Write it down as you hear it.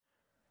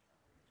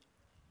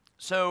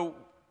So,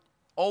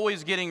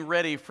 always getting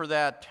ready for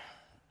that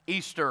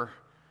Easter,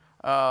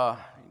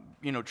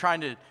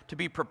 trying to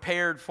be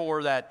prepared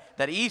for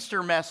that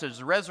Easter message,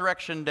 the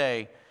Resurrection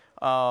Day.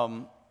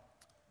 And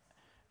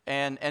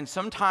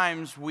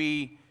sometimes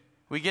we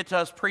get to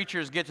us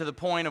preachers get to the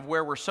point of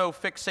where we're so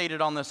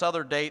fixated on this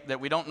other date that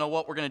we don't know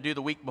what we're going to do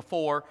the week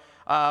before.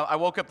 I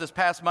woke up this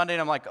past Monday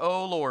and I'm like,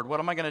 oh Lord, what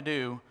am I going to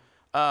do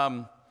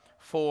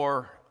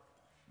for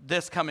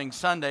this coming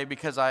Sunday?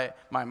 Because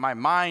my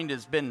mind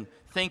has been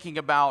thinking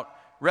about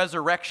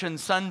Resurrection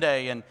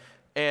Sunday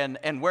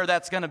and where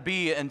that's going to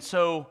be. And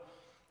so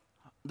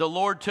the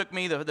Lord took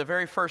me the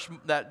very first,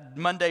 that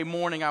Monday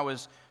morning, I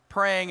was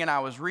praying and I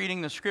was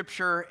reading the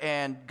scripture,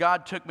 and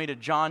God took me to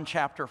John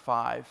chapter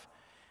 5.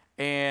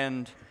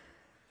 And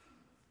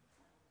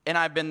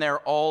I've been there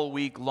all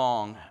week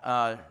long.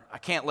 I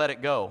can't let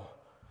it go.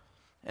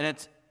 And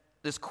it's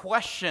this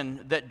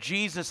question that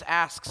Jesus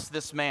asks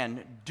this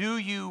man: do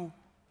you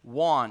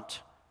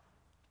want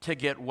to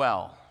get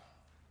well?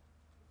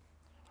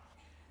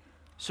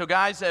 So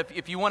guys,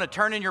 if you want to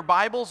turn in your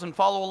Bibles and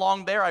follow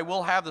along there, I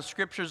will have the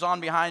scriptures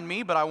on behind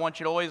me, but I want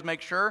you to always make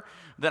sure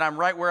that I'm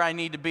right where I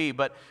need to be.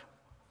 But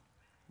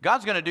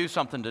God's going to do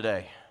something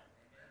today.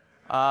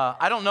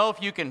 I don't know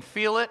if you can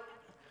feel it.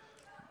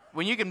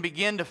 When you can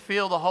begin to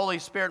feel the Holy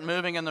Spirit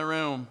moving in the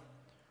room,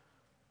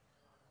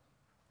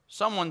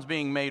 someone's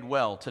being made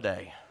well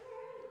today.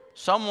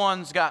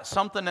 Someone's got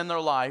something in their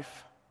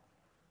life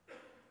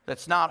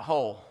that's not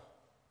whole.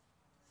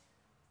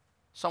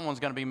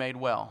 Someone's going to be made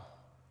well.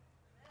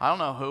 I don't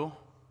know who.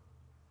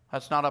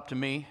 That's not up to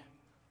me.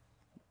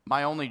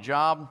 My only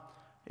job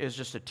is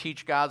just to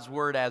teach God's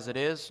word as it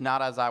is,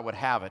 not as I would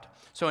have it.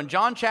 So in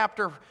John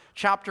chapter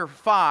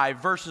 5,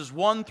 verses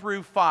 1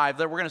 through 5,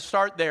 that we're going to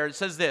start there, it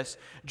says this: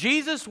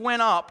 Jesus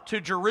went up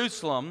to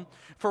Jerusalem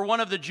for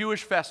one of the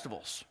Jewish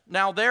festivals.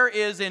 Now there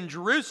is in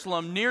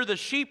Jerusalem near the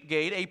sheep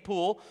gate a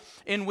pool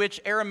in which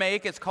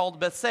Aramaic is called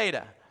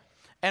Bethsaida,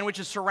 and which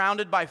is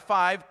surrounded by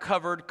 5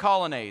 covered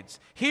colonnades.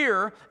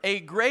 Here, a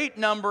great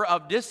number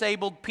of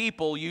disabled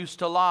people used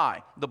to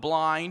lie: the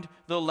blind,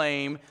 the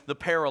lame, the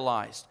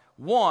paralyzed.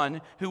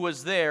 One who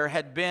was there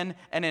had been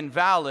an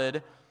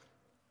invalid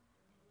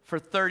for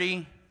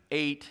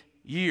 38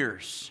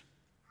 years.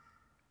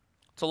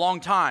 It's a long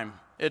time,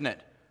 isn't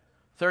it?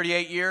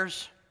 38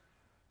 years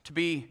to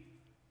be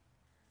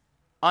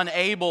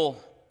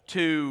unable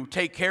to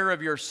take care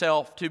of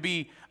yourself, to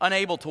be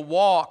unable to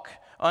walk,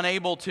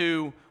 unable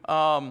to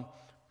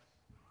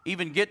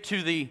even get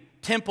to the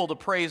temple to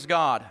praise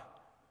God.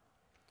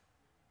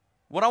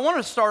 What I want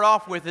to start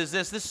off with is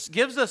this. This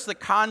gives us the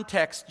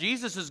context.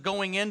 Jesus is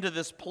going into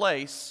this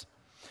place,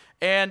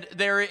 and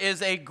there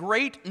is a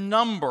great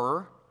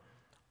number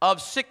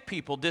of sick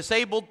people,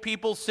 disabled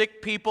people,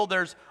 sick people.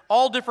 There's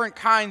all different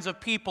kinds of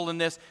people in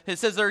this. It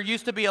says there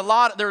used to be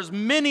there's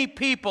many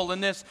people in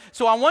this.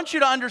 So I want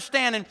you to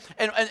understand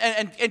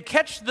and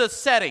catch the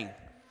setting.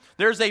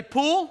 There's a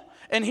pool.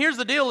 And here's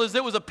the deal: is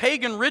it was a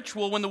pagan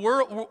ritual. When the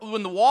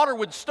water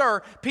would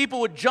stir, people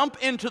would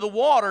jump into the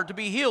water to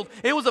be healed.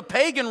 It was a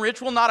pagan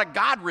ritual, not a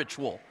God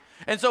ritual.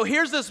 And so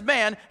here's this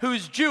man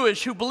who's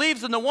Jewish, who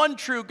believes in the one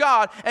true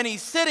God, and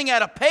he's sitting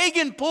at a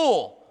pagan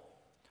pool,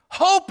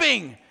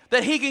 hoping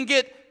that he can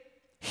get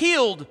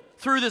healed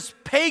through this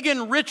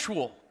pagan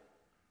ritual.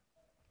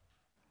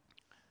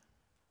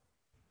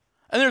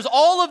 And there's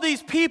all of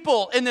these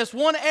people in this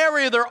one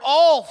area. They're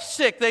all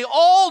sick. They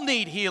all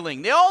need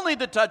healing. They all need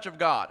the touch of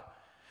God.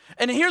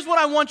 And here's what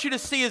I want you to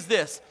see is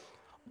this: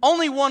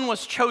 only one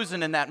was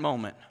chosen in that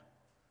moment.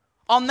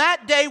 On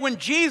that day when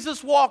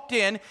Jesus walked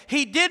in,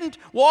 he didn't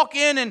walk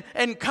in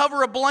and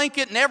cover a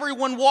blanket and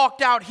everyone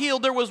walked out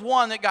healed. There was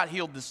one that got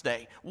healed this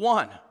day.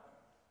 One.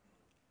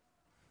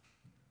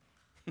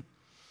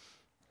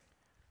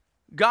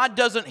 God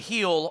doesn't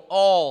heal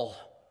all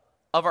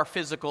of our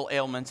physical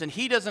ailments, and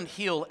he doesn't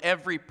heal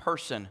every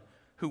person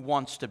who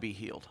wants to be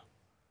healed.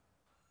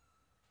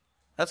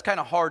 That's kind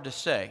of hard to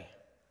say.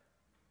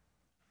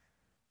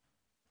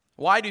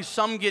 Why do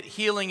some get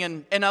healing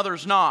and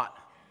others not?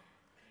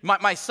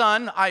 My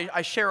son,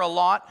 I share a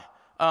lot,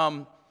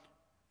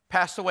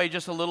 passed away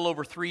just a little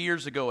over 3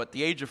 years ago at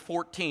the age of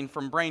 14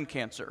 from brain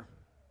cancer.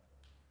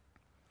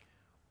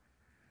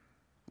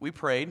 We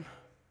prayed.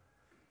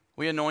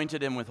 We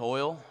anointed him with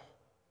oil.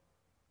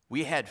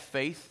 We had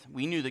faith.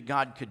 We knew that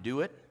God could do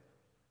it.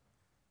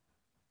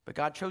 But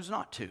God chose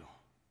not to.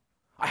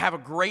 I have a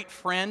great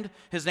friend.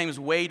 His name is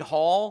Wade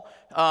Hall.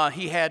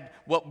 He had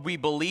what we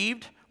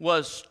believed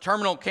was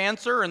terminal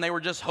cancer, and they were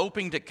just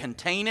hoping to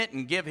contain it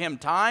and give him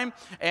time.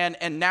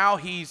 And now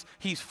he's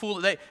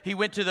full. He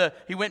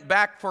went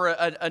back for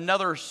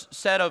another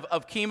set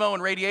of chemo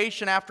and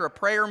radiation after a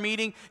prayer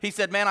meeting. He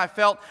said, "Man, I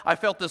felt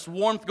this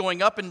warmth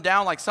going up and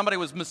down like somebody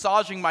was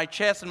massaging my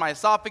chest and my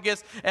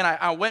esophagus." And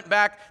I went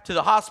back to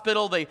the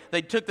hospital.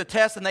 They took the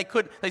test, and they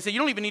said, "You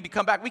don't even need to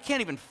come back. We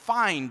can't even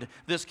find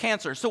this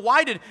cancer." So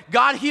why did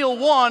God heal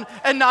one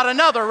and not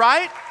another,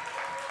 right?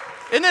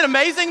 Isn't it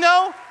amazing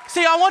though?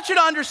 See, I want you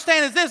to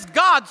understand is this: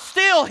 God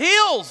still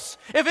heals.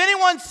 If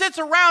anyone sits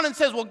around and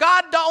says, well,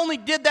 God only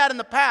did that in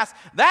the past,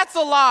 that's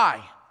a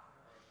lie.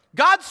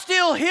 God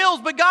still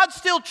heals, but God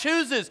still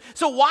chooses.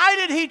 So why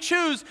did he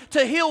choose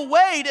to heal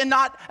Wade and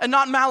not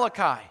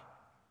Malachi?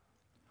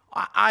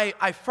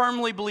 I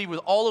firmly believe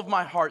with all of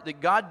my heart that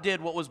God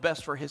did what was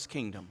best for his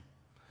kingdom.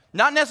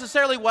 Not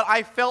necessarily what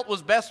I felt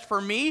was best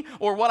for me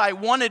or what I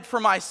wanted for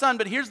my son,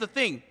 but here's the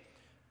thing.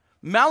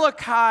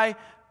 Malachi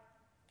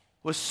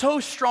was so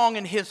strong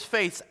in his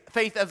faith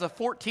as a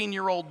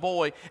 14-year-old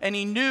boy, and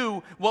he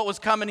knew what was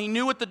coming. He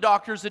knew what the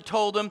doctors had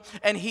told him,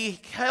 and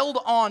he held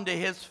on to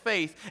his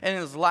faith in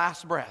his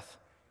last breath.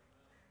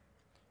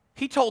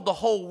 He told the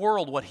whole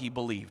world what he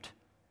believed.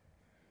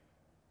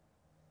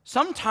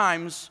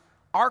 Sometimes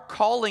our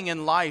calling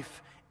in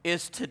life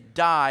is to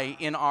die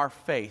in our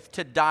faith,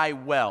 to die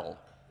well.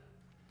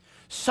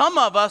 Some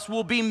of us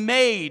will be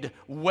made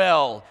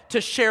well to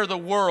share the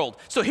world.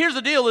 So here's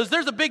the deal, is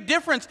there's a big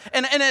difference,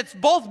 and it's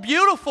both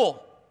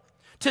beautiful.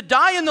 To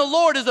die in the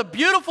Lord is a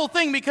beautiful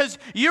thing because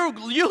you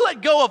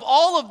let go of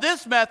all of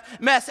this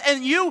mess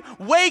and you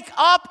wake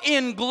up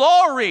in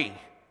glory.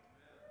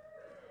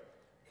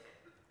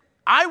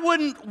 I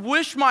wouldn't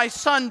wish my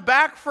son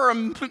back for a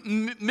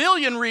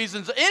million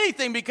reasons,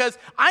 anything, because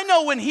I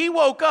know when he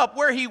woke up,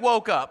 where he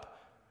woke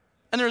up.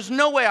 And there's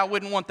no way I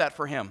wouldn't want that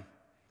for him.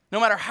 No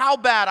matter how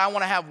bad I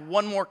want to have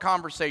one more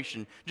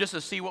conversation just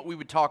to see what we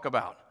would talk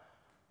about.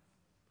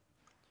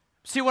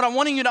 See, what I'm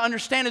wanting you to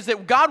understand is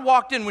that God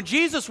walked in. When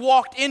Jesus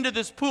walked into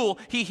this pool,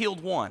 he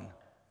healed one.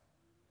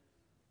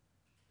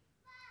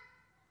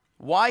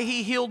 Why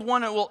he healed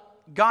one? Well,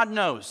 God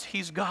knows.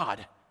 He's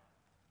God.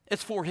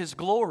 It's for his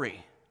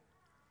glory.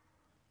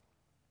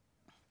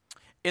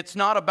 It's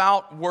not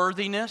about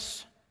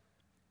worthiness.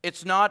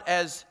 It's not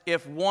as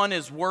if one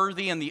is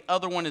worthy and the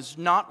other one is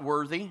not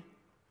worthy.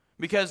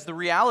 Because the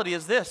reality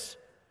is this: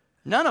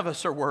 none of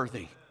us are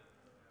worthy.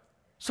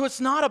 So it's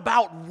not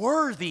about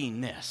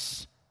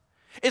worthiness.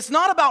 It's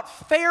not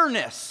about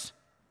fairness.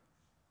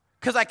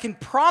 Because I can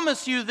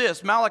promise you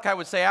this, Malachi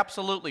would say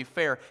absolutely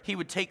fair. He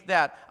would take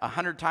that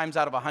 100 times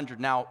out of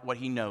 100 now, what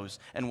he knows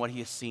and what he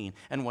has seen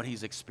and what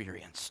he's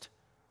experienced.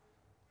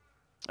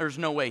 There's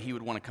no way he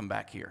would want to come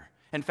back here.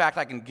 In fact,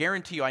 I can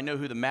guarantee you I know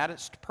who the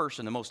maddest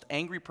person, the most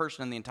angry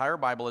person in the entire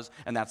Bible is,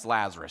 and that's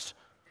Lazarus.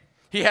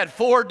 He had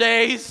 4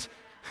 days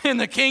in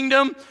the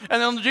kingdom,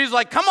 and then Jesus is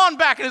like, come on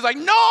back. And he's like,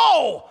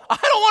 no, I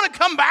don't want to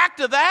come back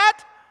to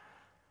that.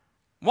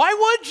 Why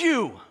would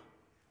you?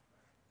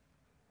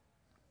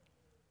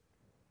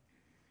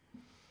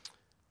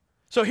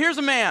 So here's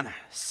a man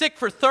sick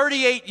for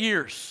 38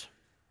 years,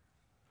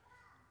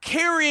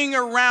 carrying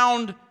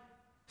around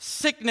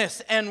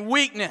sickness and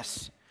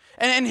weakness.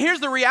 And here's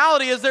the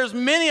reality is there's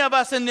many of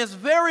us in this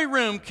very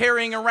room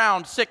carrying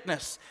around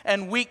sickness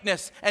and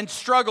weakness and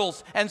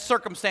struggles and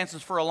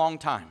circumstances for a long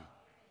time.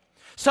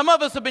 Some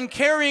of us have been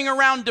carrying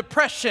around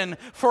depression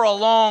for a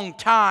long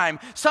time.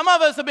 Some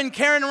of us have been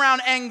carrying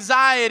around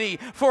anxiety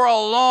for a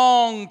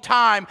long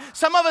time.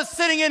 Some of us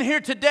sitting in here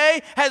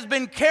today has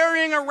been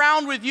carrying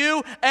around with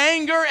you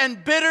anger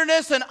and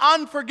bitterness and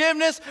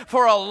unforgiveness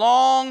for a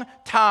long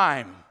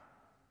time.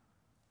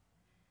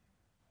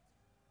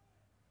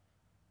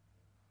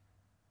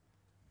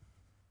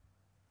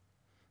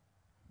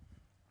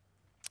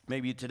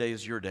 Maybe today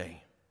is your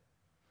day.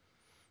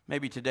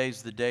 Maybe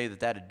today's the day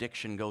that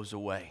addiction goes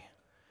away.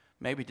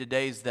 Maybe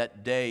today's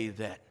that day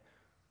that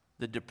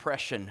the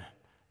depression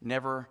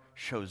never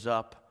shows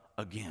up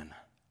again.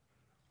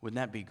 Wouldn't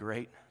that be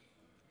great?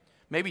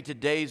 Maybe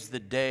today's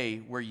the day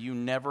where you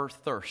never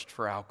thirst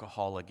for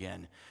alcohol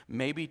again.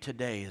 Maybe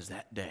today is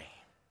that day.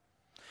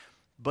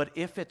 But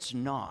if it's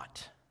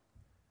not,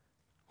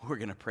 we're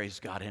going to praise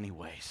God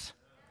anyways.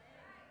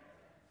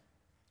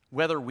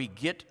 Whether we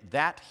get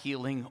that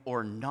healing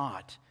or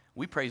not,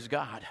 we praise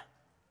God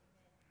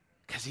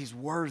because he's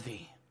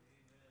worthy.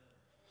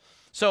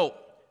 So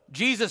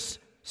Jesus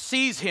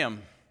sees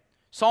him,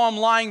 saw him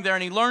lying there,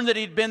 and he learned that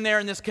he'd been there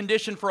in this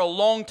condition for a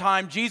long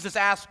time. Jesus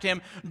asked him,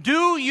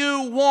 do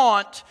you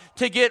want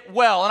to get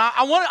well? And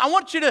I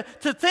want you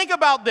to think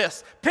about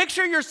this.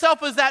 Picture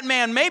yourself as that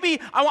man.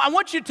 Maybe I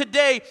want you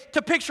today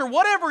to picture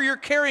whatever you're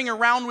carrying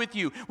around with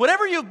you,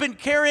 whatever you've been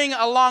carrying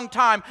a long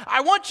time.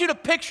 I want you to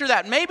picture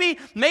that. Maybe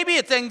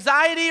it's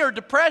anxiety or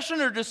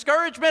depression or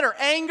discouragement or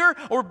anger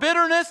or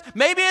bitterness.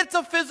 Maybe it's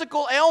a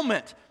physical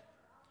ailment.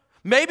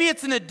 Maybe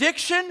it's an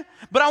addiction,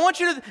 but I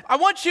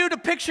want you to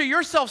picture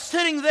yourself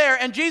sitting there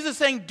and Jesus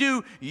saying,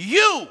 do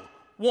you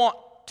want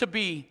to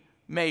be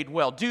made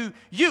well? Do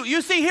you?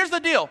 You see, here's the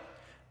deal.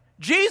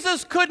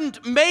 Jesus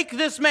couldn't make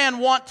this man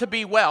want to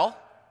be well.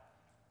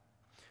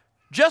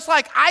 Just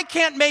like I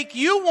can't make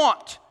you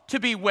want to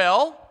be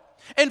well.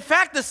 In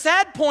fact, the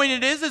sad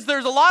point is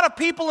there's a lot of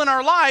people in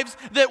our lives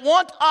that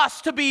want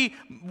us to be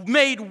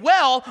made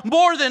well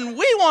more than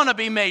we want to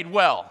be made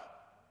well.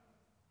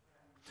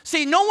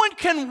 See, no one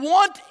can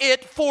want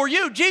it for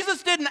you.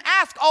 Jesus didn't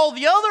ask all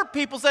the other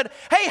people, said,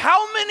 hey,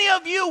 how many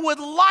of you would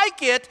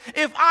like it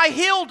if I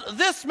healed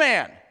this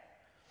man?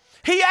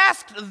 He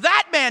asked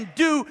that man,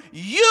 do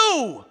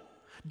you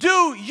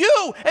Do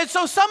you? And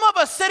so some of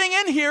us sitting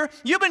in here,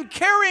 you've been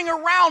carrying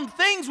around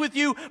things with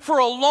you for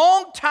a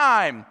long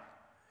time.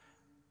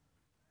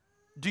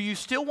 Do you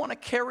still want to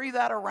carry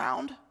that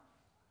around?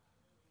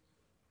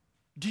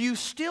 Do you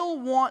still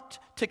want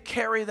to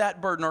carry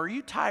that burden, or are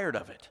you tired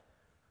of it?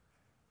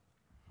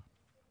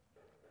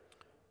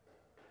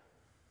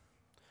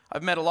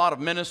 I've met a lot of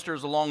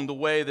ministers along the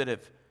way that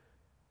have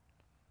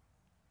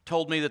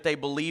told me that they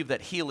believe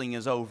that healing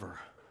is over,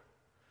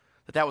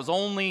 that was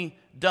only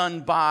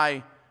done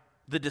by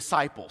the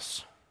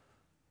disciples.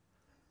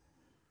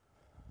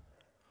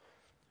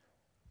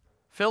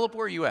 Philip,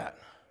 where are you at?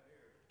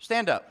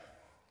 Stand up.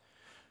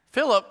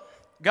 Philip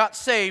got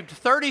saved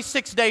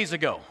 36 days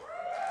ago.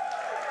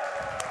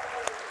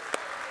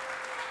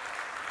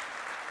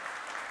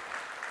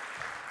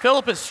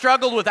 Philip has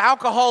struggled with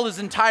alcohol his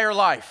entire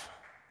life,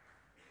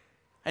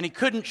 and he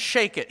couldn't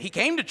shake it. He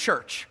came to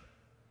church,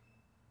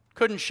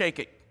 couldn't shake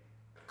it,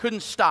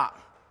 couldn't stop.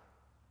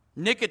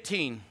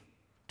 Nicotine,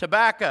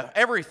 tobacco,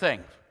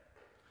 everything.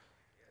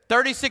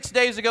 36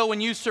 days ago,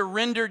 when you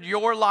surrendered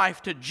your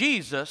life to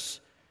Jesus,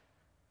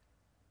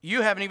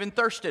 you haven't even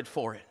thirsted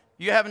for it.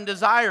 You haven't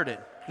desired it.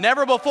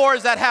 Never before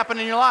has that happened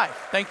in your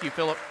life. Thank you,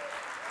 Philip.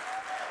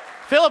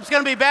 Philip's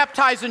going to be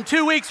baptized in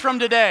 2 weeks from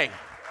today.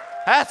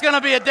 That's going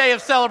to be a day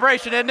of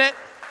celebration, isn't it?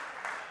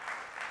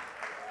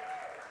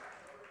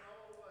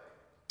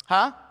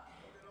 Huh?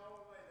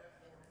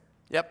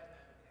 Yep.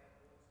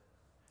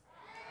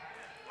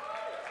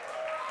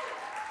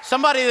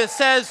 Somebody that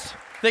says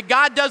that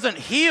God doesn't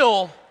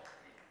heal,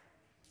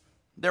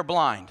 they're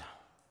blind.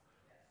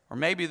 Or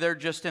maybe they're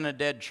just in a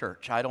dead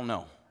church. I don't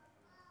know.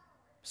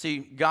 See,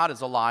 God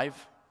is alive,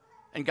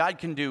 and God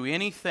can do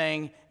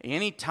anything,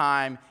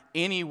 anytime,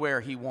 anywhere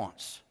He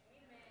wants.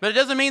 But it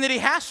doesn't mean that He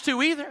has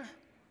to either.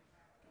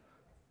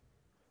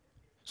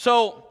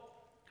 So,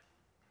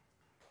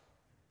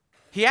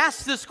 He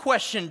asks this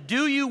question,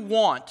 do you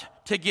want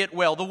to get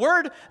well? The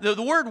word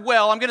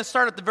well, I'm going to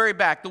start at the very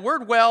back. The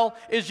word well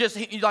is just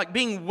like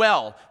being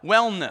well,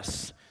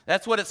 wellness.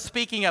 That's what it's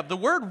speaking of. The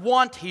word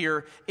want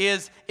here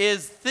is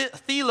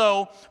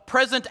thelo,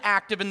 present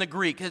active in the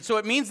Greek. And so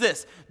it means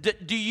this.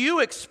 Do you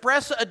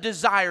express a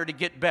desire to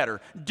get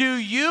better? Do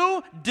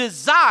you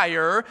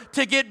desire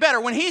to get better?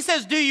 When he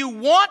says, do you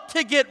want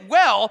to get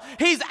well,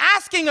 he's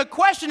asking a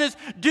question is,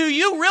 do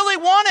you really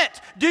want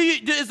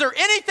it? Is there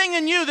anything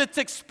in you that's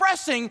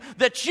expressing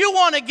that you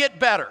want to get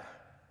better?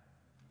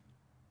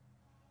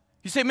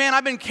 You say, man,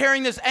 I've been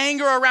carrying this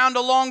anger around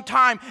a long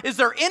time. Is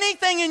there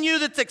anything in you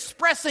that's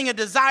expressing a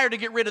desire to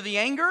get rid of the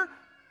anger?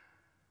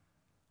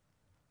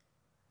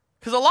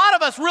 Because a lot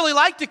of us really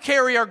like to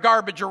carry our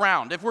garbage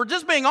around. If we're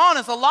just being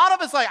honest, a lot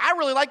of us I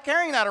really like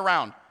carrying that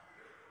around.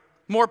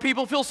 More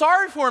people feel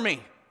sorry for me.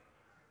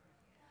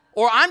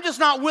 Or I'm just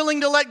not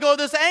willing to let go of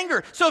this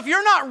anger. So if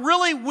you're not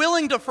really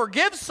willing to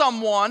forgive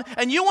someone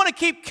and you want to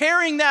keep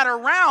carrying that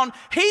around,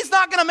 He's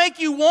not going to make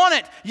you want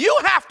it. You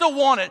have to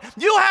want it.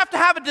 You have to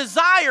have a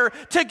desire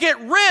to get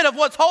rid of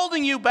what's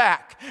holding you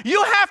back.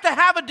 You have to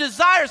have a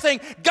desire saying,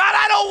 God,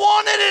 I don't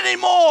want it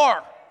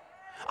anymore.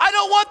 I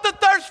don't want the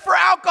thirst for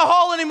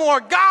alcohol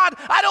anymore. God,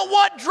 I don't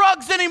want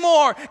drugs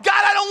anymore.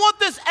 God, I don't want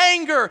this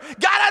anger.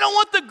 God, I don't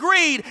want the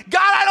greed.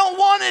 God, I don't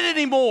want it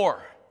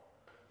anymore.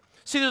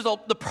 See,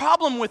 the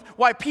problem with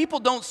why people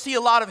don't see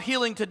a lot of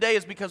healing today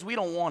is because we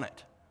don't want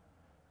it.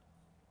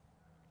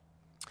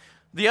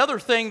 The other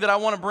thing that I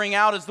want to bring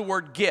out is the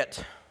word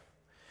get.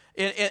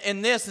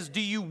 And this is, do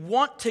you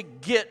want to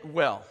get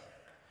well?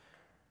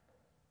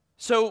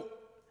 So,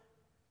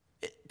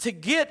 to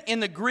get in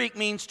the Greek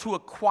means to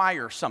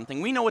acquire something.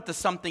 We know what the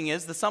something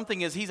is. The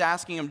something is, he's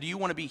asking him, do you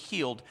want to be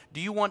healed? Do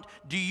you want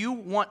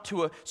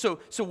to, so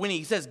when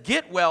he says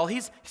get well,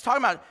 he's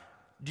talking about,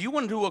 do you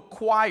want to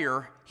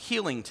acquire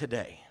healing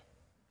today?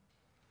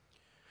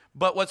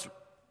 But what's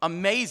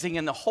amazing,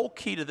 and the whole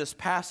key to this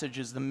passage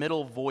is the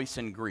middle voice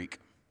in Greek.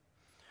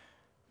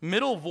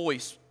 Middle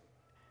voice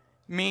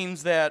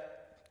means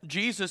that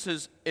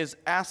Jesus is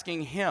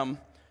asking him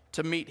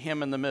to meet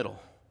him in the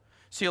middle.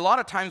 See, a lot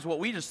of times what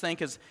we just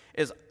think is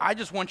I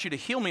just want you to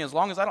heal me as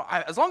long as I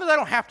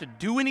don't have to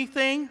do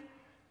anything.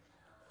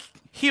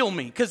 Heal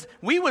me. Because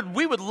we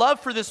would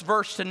love for this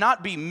verse to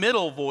not be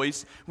middle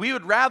voice. We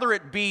would rather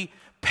it be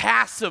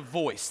passive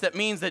voice. That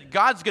means that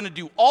God's going to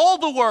do all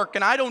the work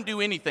and I don't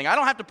do anything. I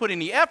don't have to put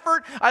any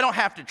effort. I don't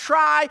have to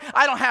try.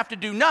 I don't have to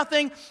do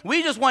nothing.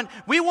 We want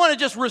to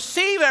just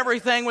receive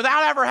everything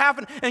without ever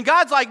having. And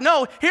God's like,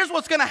 no, here's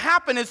what's going to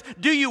happen is,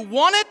 do you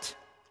want it?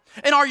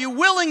 And are you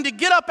willing to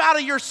get up out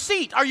of your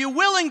seat? Are you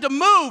willing to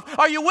move?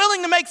 Are you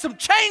willing to make some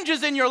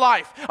changes in your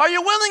life? Are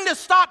you willing to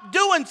stop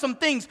doing some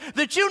things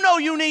that you know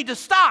you need to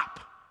stop?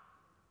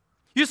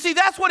 You see,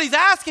 that's what he's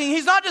asking.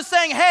 He's not just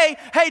saying, hey,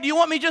 do you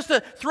want me just to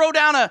throw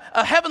down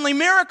a heavenly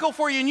miracle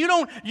for you and you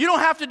don't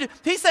have to do.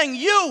 He's saying,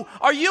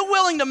 are you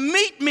willing to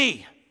meet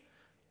me?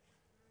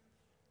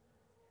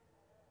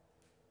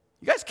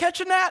 You guys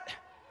catching that?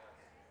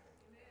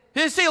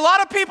 You see, a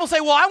lot of people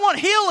say, well, I want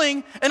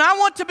healing and I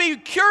want to be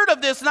cured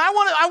of this and I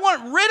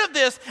want rid of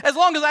this as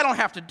long as I don't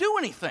have to do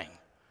anything.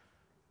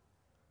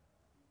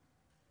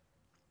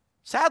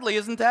 Sadly,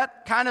 isn't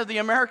that kind of the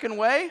American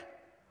way?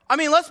 I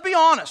mean, let's be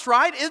honest,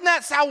 right? Isn't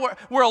that how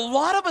where a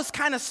lot of us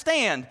kind of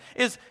stand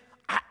is,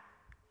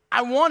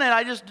 I want it,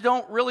 I just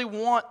don't really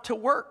want to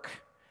work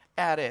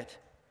at it.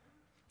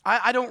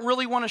 I don't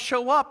really want to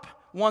show up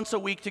once a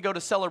week to go to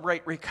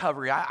celebrate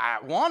recovery. I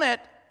want it,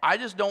 I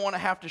just don't want to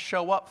have to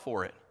show up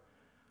for it.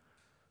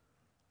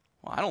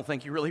 Well, I don't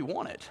think you really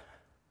want it.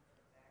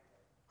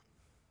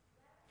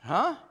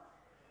 Huh?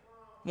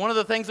 One of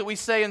the things that we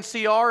say in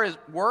CR is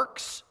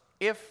works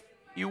if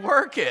you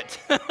work it.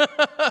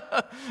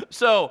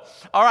 So,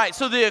 all right,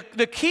 so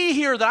the key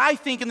here that I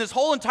think in this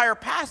whole entire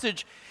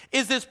passage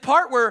is this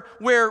part where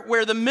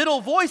the middle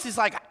voice is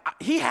like,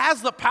 he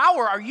has the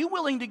power. Are you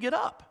willing to get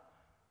up?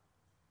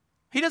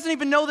 He doesn't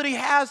even know that he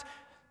has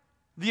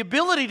the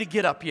ability to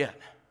get up yet.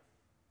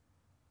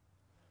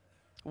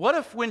 What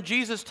if when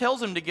Jesus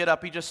tells him to get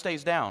up, he just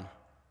stays down?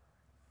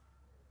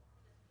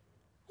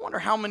 I wonder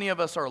how many of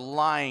us are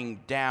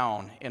lying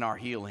down in our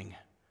healing,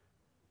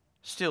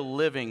 still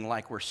living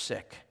like we're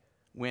sick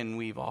when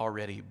we've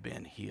already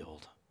been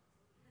healed.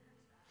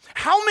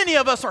 How many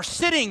of us are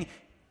sitting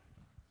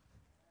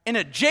in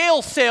a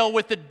jail cell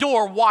with the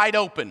door wide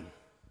open?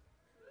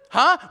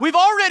 Huh? We've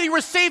already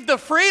received the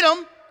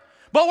freedom,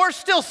 but we're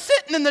still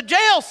sitting in the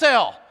jail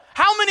cell.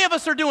 How many of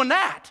us are doing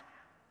that?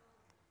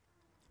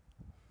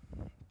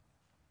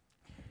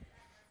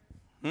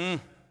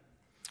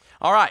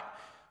 All right,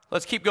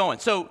 let's keep going.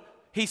 So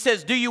he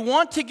says, do you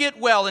want to get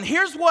well? And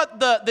here's what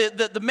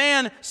the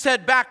man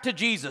said back to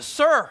Jesus.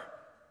 Sir,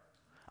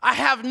 I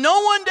have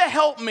no one to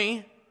help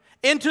me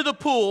into the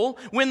pool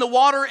when the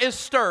water is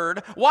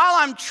stirred. While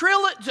I'm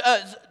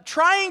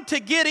trying to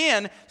get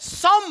in,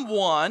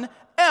 someone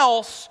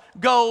else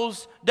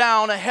goes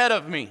down ahead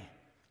of me.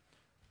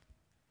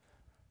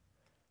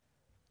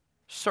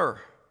 Sir,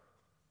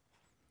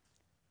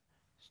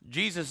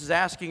 Jesus is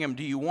asking him,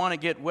 do you want to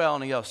get well?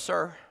 And he goes,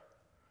 sir,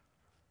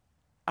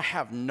 I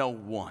have no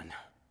one.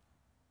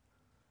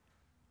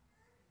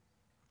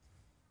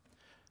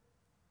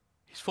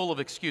 He's full of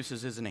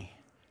excuses, isn't he?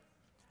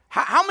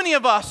 How many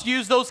of us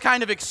use those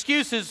kind of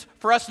excuses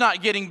for us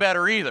not getting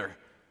better either?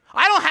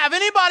 I don't have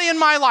anybody in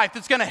my life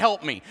that's going to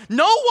help me.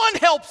 No one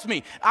helps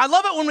me. I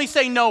love it when we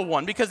say no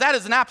one, because that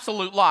is an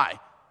absolute lie.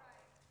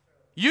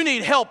 You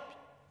need help,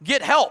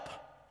 get help.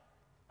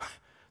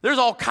 There's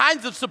all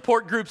kinds of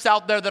support groups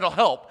out there that'll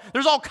help.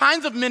 There's all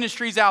kinds of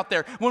ministries out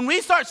there. When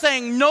we start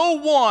saying no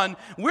one,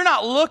 we're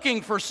not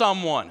looking for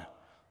someone.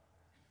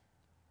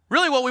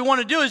 Really what we want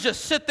to do is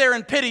just sit there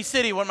in pity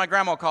city, what my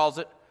grandma calls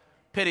it.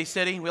 Pity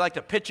city. We like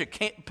to pitch a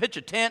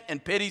tent in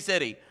pity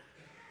city.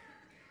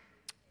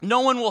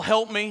 No one will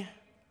help me.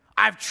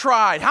 I've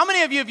tried. How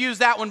many of you have used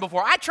that one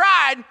before? I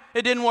tried.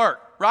 It didn't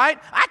work, right?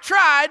 I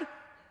tried.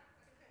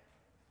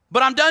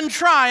 But I'm done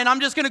trying.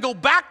 I'm just going to go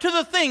back to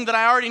the thing that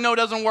I already know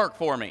doesn't work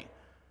for me.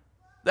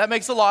 That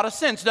makes a lot of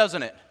sense,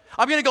 doesn't it?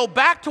 I'm going to go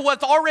back to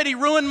what's already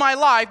ruined my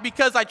life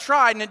because I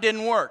tried and it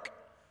didn't work.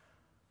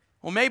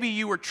 Well, maybe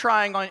you were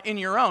trying in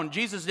your own.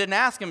 Jesus didn't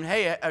ask him,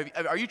 hey,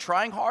 are you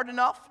trying hard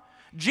enough?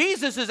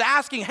 Jesus is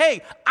asking,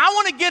 hey, I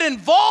want to get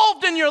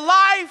involved in your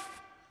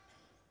life.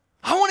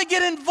 I want to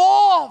get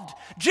involved.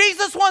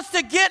 Jesus wants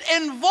to get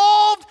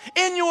involved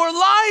in your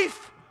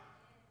life.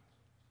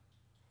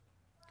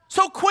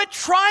 So quit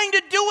trying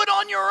to do it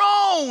on your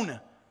own.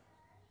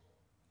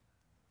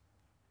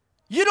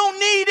 You don't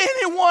need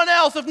anyone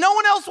else. If no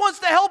one else wants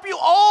to help you,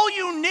 all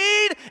you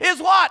need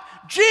is what?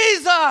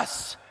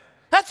 Jesus.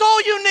 That's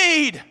all you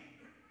need.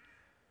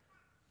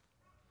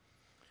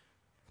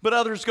 But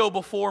others go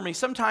before me.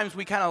 Sometimes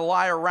we kind of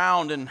lie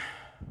around and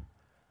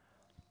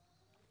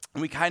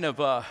we kind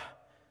of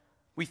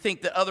we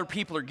think that other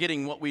people are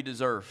getting what we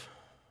deserve.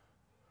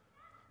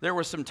 There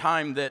was some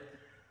time that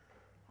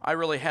I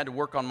really had to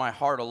work on my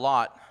heart a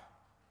lot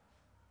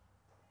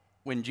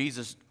when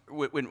Jesus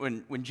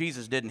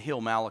didn't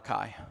heal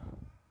Malachi.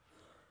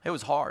 It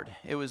was hard.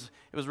 It was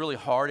really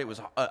hard. It was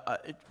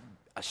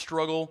a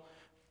struggle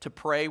to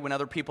pray when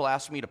other people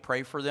asked me to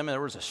pray for them. And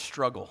there was a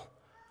struggle.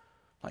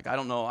 Like, I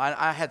don't know.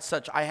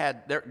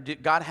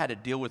 God had to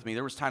deal with me.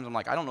 There was times I'm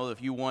like, I don't know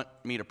if you want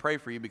me to pray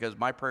for you because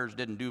my prayers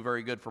didn't do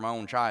very good for my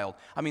own child.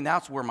 I mean,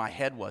 that's where my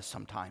head was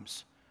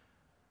sometimes.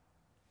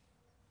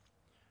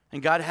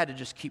 And God had to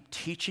just keep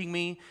teaching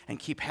me and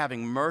keep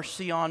having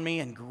mercy on me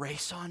and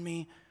grace on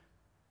me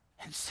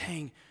and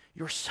saying,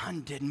 your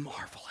son did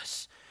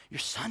marvelous. Your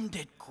son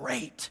did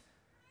great.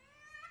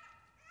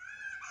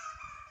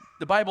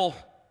 The Bible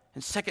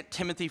in 2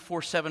 Timothy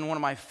 4:7, one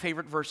of my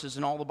favorite verses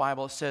in all the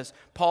Bible, it says,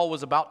 Paul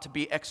was about to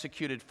be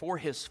executed for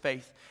his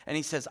faith. And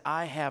he says,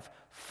 I have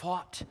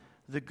fought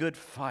the good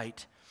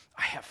fight.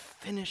 I have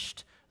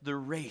finished the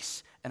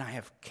race and I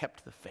have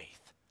kept the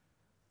faith.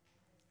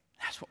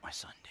 That's what my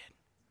son did.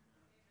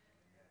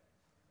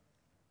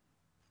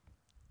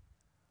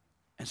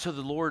 And so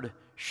the Lord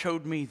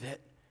showed me that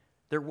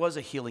there was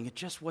a healing. It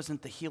just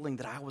wasn't the healing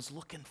that I was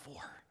looking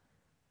for.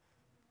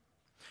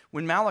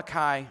 When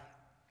Malachi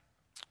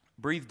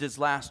breathed his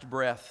last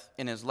breath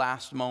in his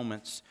last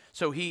moments.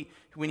 So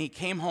when he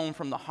came home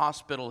from the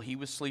hospital, he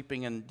was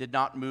sleeping and did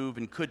not move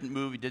and couldn't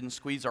move. He didn't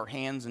squeeze our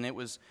hands, and it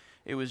was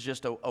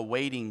just a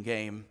waiting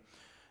game.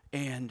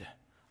 And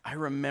I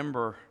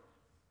remember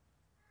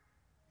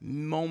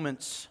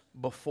moments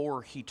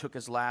before he took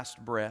his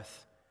last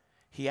breath,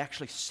 he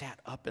actually sat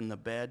up in the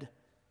bed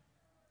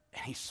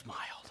and he smiled.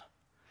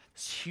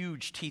 This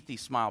huge teethy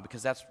smile,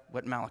 because that's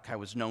what Malachi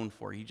was known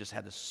for. He just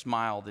had this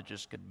smile that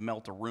just could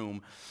melt a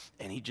room,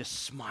 and he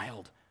just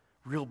smiled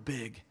real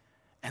big.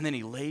 And then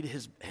he laid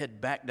his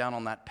head back down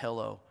on that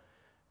pillow,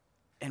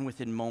 and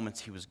within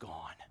moments he was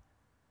gone.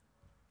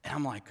 And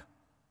I'm like,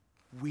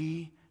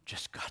 we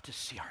just got to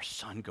see our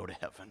son go to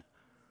heaven.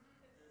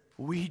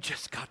 We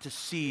just got to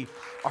see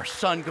our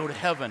son go to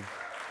heaven.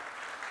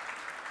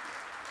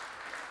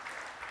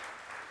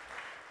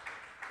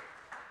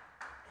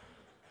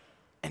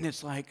 And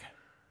it's like,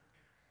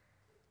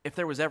 if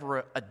there was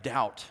ever a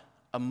doubt,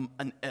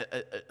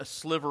 a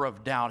sliver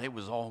of doubt, it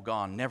was all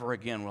gone. Never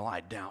again will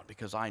I doubt,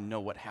 because I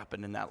know what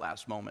happened in that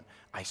last moment.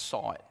 I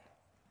saw it.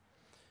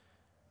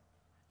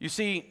 You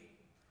see,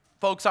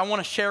 folks, I want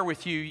to share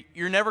with you,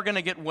 you're never going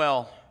to get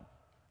well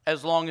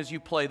as long as you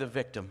play the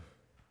victim.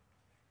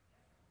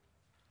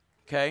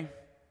 Okay?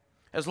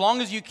 As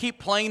long as you keep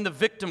playing the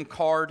victim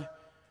card.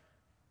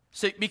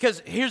 See,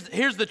 because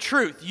here's the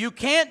truth. You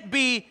can't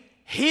be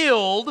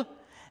healed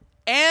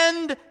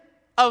and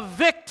a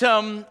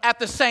victim at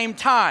the same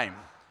time.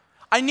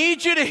 I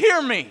need you to hear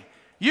me.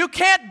 You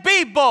can't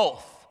be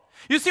both.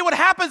 You see, what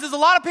happens is a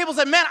lot of people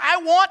say, man, I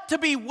want to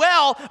be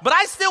well, but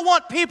I still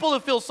want people to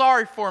feel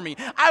sorry for me.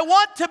 I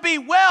want to be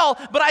well,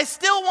 but I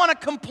still want to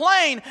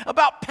complain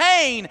about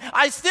pain.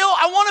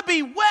 I want to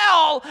be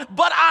well,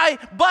 but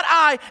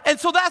I. And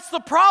so that's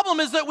the problem,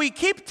 is that we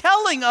keep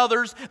telling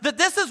others that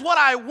this is what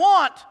I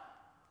want.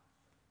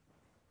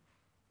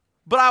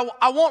 But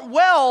I want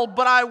well,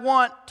 but I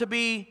want to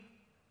be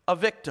a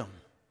victim.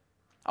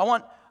 My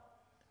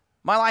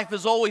life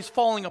is always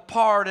falling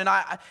apart, and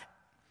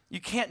you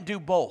can't do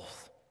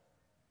both.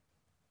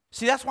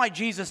 See, that's why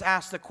Jesus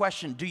asked the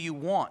question, do you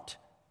want?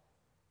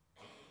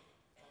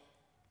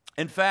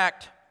 In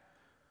fact,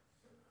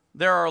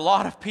 there are a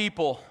lot of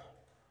people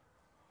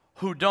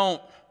who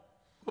don't.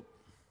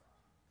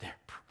 There.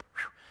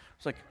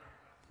 It's like,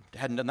 I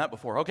hadn't done that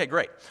before. Okay,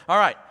 great. All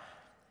right.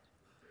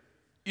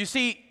 You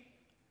see,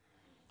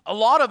 a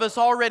lot of us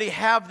already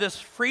have this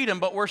freedom,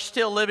 but we're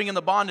still living in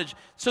the bondage.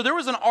 So there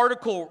was an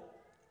article,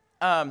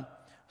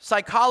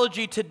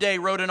 Psychology Today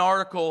wrote an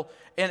article,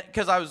 and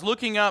because I was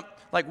looking up,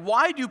 like,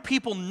 why do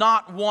people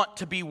not want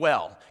to be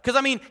well? Because,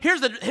 I mean, here's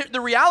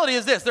the reality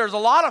is this. There's a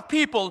lot of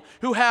people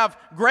who have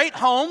great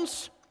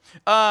homes.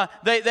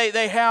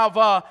 They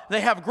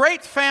have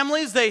great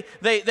families.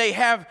 They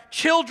have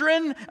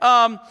children.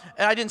 And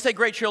I didn't say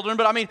great children,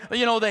 but I mean,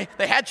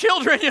 they had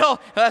children.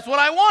 That's what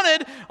I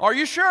wanted. Are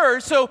you sure?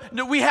 So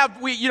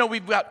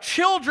we've got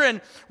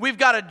children. We've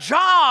got a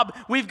job.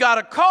 We've got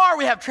a car.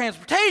 We have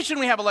transportation.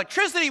 We have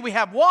electricity. We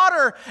have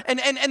water. And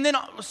then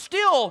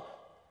still,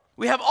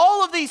 we have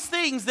all of these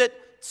things that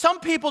some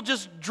people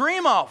just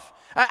dream of.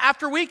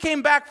 After we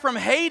came back from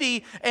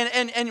Haiti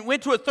and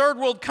went to a third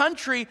world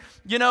country,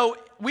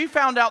 we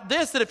found out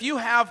that if you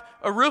have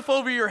a roof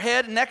over your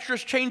head, an extra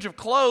change of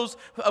clothes,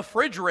 a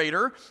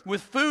refrigerator with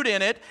food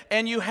in it,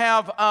 and you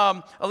have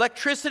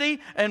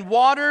electricity and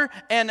water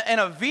and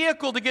a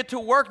vehicle to get to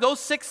work, those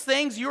 6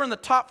 things, you're in the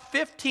top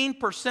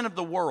 15% of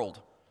the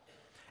world.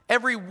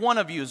 Every one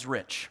of you is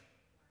rich.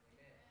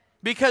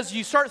 Because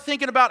you start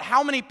thinking about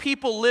how many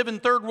people live in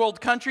third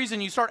world countries,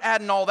 and you start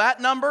adding all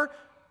that number,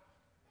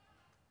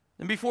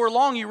 and before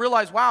long you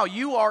realize, wow,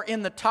 you are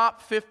in the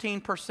top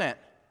 15%.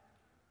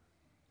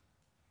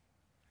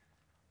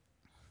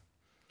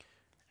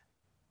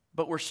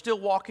 But we're still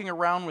walking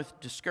around with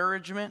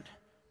discouragement,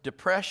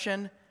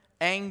 depression,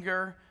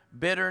 anger,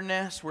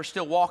 bitterness. We're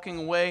still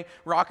walking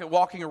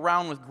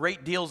around with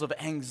great deals of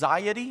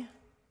anxiety.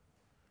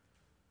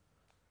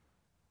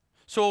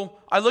 So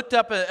I looked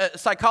up,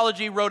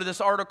 Psychology wrote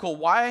this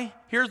article,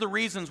 here's the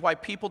reasons why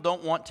people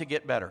don't want to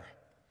get better.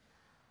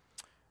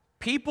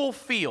 People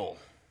feel,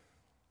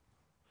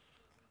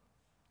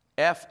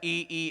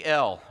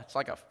 F-E-E-L, it's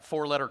like a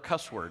 4-letter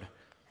cuss word,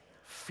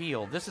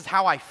 feel. This is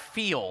how I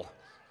feel.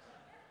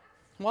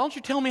 Why don't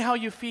you tell me how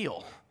you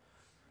feel?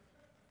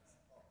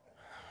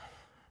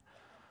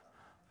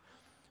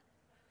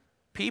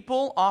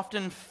 People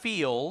often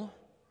feel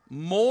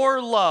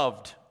more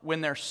loved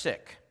when they're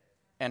sick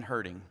and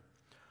hurting,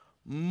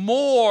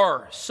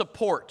 more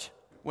support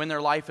when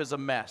their life is a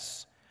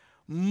mess,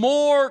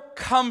 more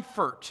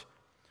comfort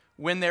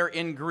when they're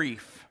in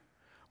grief,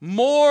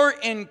 more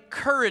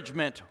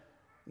encouragement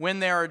when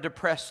they are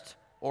depressed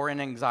or in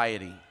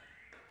anxiety.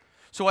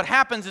 So what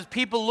happens is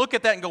people look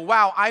at that and go,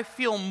 wow, I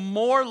feel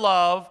more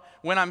love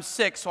when I'm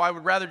sick, so I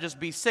would rather just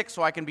be sick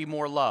so I can be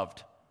more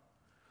loved.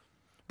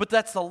 But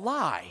that's a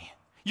lie.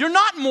 You're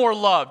not more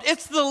loved.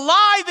 It's the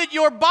lie that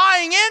you're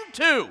buying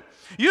into.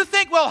 You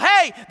think, well,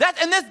 hey,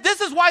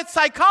 this is why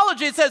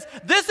psychology, it says,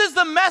 this is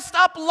the messed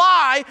up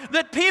lie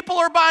that people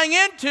are buying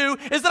into,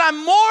 is that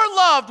I'm more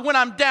loved when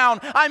I'm down.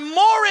 I'm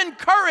more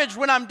encouraged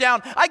when I'm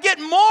down. I get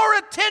more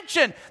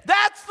attention.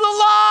 That's the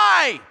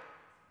lie.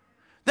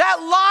 That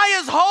lie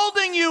is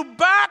holding you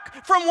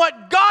back from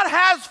what God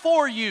has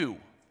for you.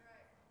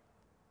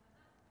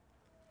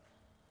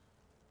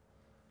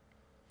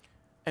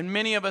 And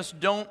many of us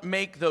don't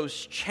make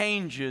those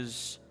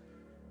changes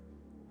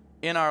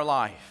in our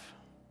life.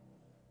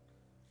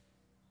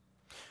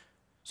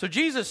 So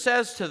Jesus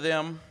says to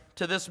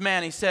this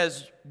man, he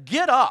says,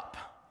 get up,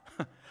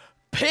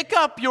 pick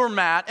up your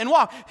mat and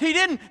walk. He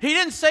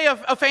didn't say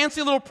a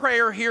fancy little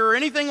prayer here or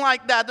anything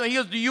like that. He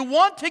goes, do you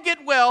want to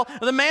get well?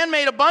 The man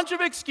made a bunch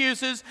of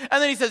excuses,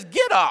 and then he says,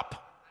 get up.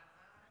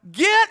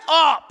 Get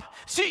up.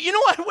 See, you know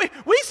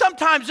what? We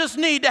sometimes just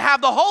need to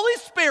have the Holy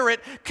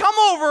Spirit come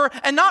over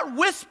and not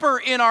whisper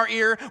in our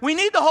ear. We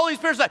need the Holy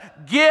Spirit to say,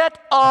 get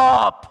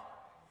up.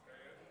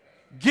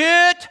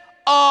 Get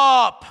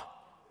up.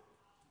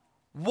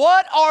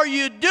 What are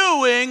you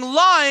doing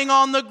lying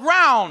on the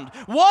ground?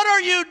 What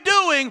are you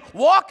doing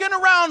walking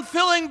around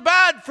feeling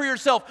bad for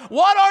yourself?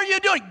 What are you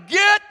doing?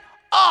 Get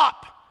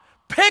up.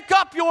 Pick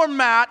up your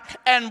mat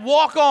and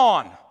walk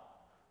on.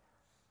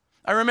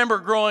 I remember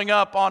growing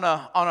up on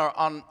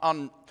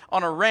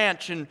a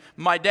ranch, and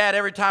my dad,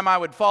 every time I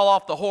would fall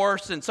off the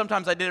horse, and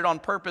sometimes I did it on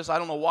purpose, I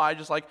don't know why,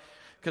 just like,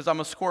 because I'm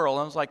a squirrel,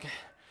 and I was like,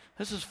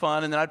 this is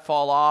fun, and then I'd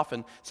fall off,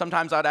 and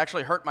sometimes I'd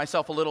actually hurt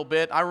myself a little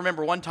bit. I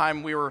remember one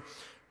time we were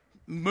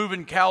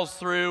moving cows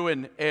through,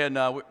 and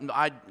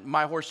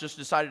my horse just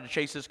decided to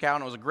chase this cow,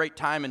 and it was a great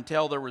time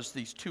until there was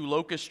these 2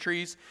 locust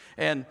trees,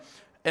 and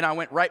I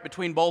went right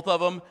between both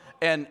of them,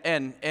 and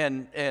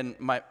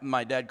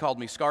my dad called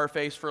me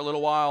Scarface for a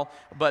little while,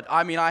 but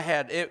I mean, I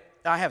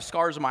have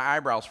scars on my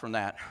eyebrows from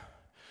that.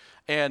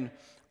 And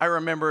I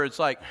remember it's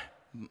like,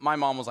 my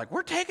mom was like,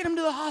 we're taking him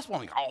to the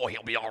hospital. I'm like, oh,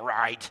 he'll be all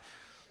right.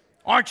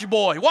 Aren't you,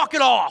 boy? Walk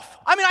it off.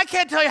 I mean, I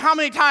can't tell you how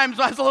many times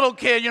as a little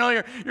kid,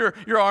 your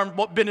arm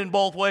bending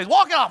both ways.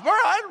 Walk it off.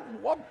 I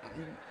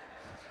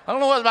don't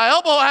know what my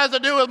elbow has to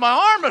do with my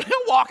arm, but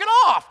he'll walk it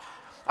off.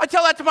 I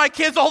tell that to my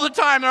kids all the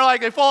time. They're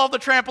like, they fall off the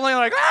trampoline. They're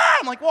like,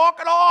 I'm like, walk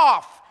it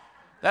off.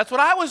 That's what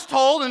I was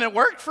told, and it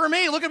worked for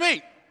me. Look at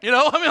me. So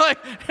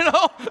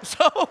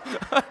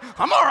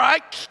I'm all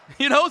right,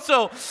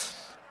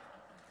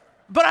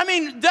 but I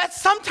mean,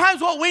 that's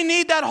sometimes what we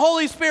need that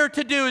Holy Spirit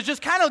to do, is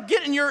just kind of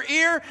get in your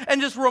ear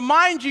and just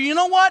remind you, you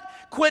know what?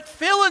 Quit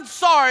feeling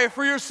sorry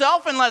for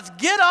yourself and let's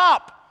get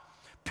up.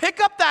 Pick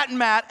up that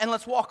mat and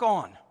let's walk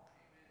on.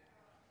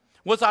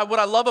 What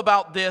I love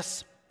about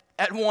this,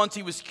 at once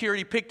he was cured,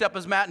 he picked up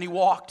his mat and he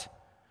walked.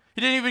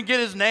 He didn't even get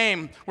his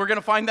name. We're going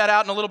to find that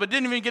out in a little bit.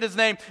 Didn't even get his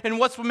name. And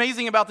what's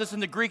amazing about this in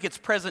the Greek, it's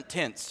present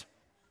tense.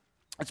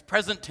 It's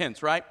present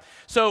tense, right?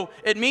 So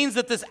it means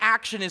that this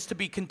action is to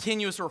be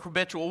continuous or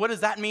habitual. What does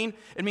that mean?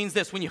 It means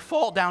this: when you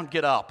fall down,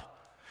 get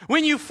up.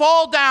 When you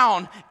fall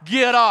down,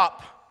 get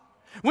up.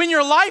 When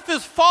your life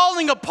is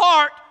falling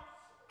apart,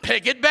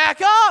 pick it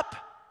back up.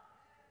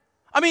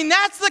 I mean,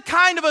 that's the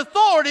kind of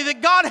authority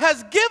that God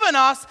has given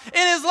us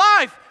in His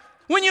life.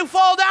 When you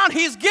fall down,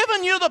 He's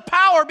given you the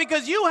power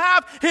because you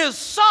have His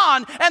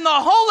Son and the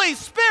Holy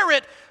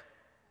Spirit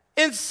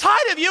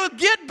inside of you.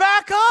 Get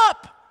back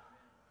up.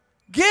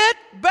 Get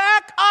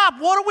back up.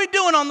 What are we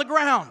doing on the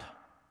ground?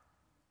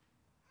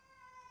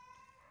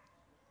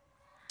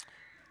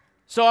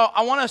 So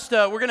I want us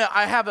to,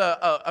 I have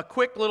a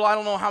quick little, I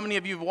don't know how many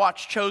of you have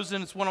watched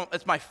Chosen.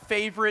 It's my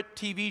favorite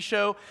TV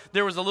show.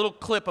 There was a little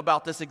clip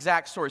about this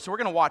exact story. So we're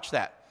going to watch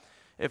that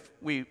if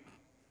we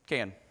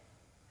can.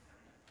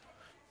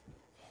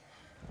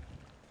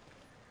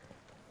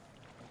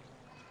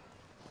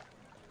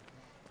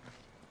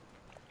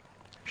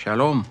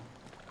 Shalom.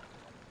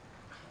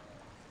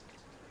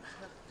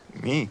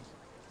 Me?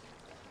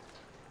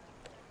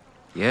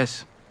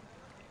 Yes.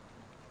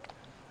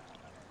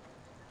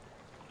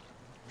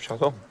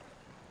 Shalom.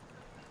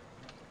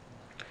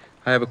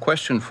 I have a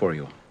question for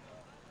you.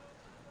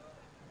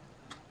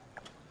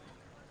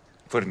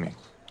 For me.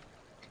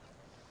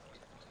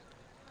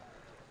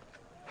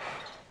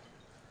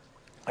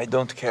 I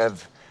don't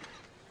have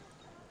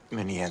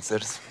many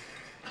answers,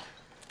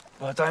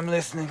 but I'm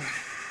listening.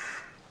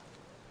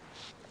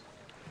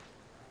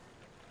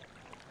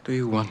 Do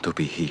you want to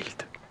be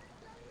healed?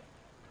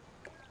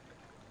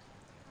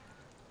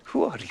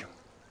 Who are you?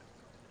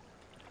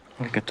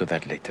 We'll get to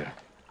that later.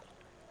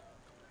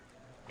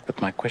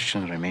 But my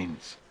question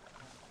remains.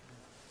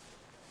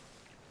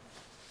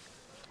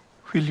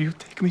 Will you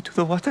take me to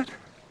the water?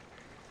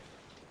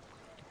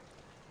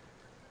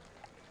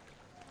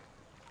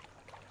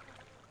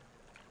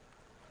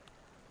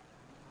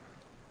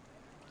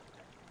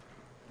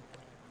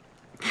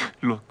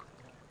 Look,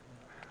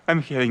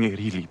 I'm having a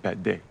really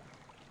bad day.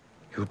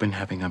 You've been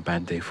having a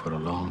bad day for a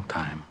long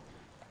time.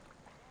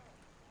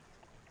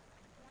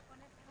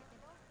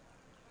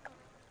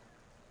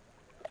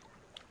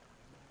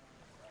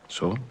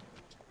 So?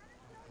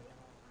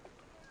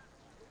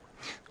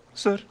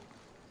 Sir,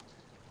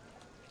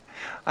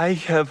 I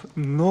have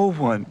no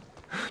one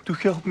to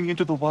help me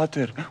into the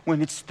water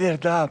when it's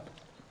stirred up.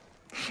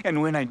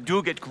 And when I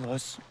do get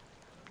close,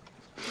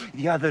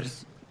 the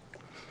others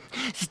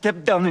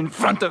step down in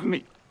front of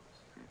me.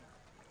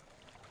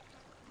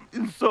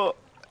 And so...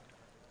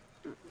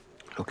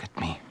 Look at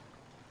me.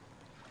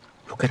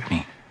 Look at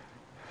me.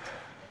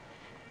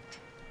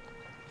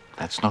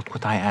 That's not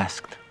what I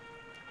asked.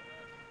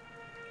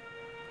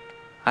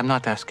 I'm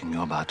not asking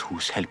you about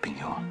who's helping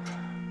you,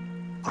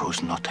 or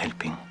who's not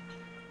helping,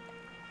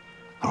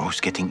 or who's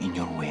getting in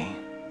your way.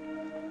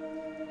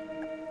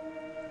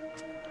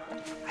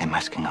 I'm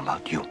asking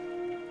about you.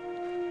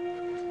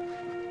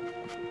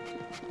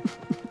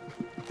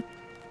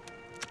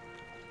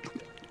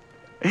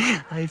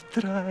 I've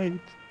tried.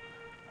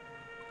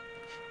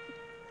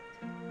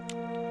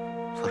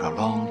 For a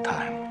long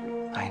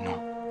time, I know.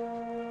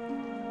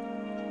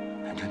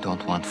 And you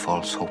don't want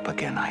false hope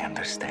again, I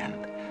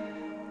understand.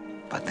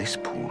 But this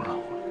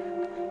pool,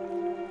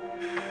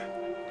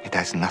 it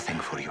has nothing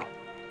for you.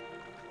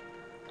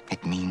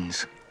 It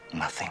means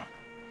nothing.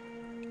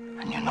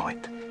 And you know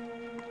it.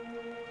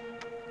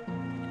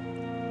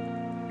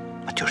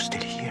 But you're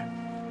still here.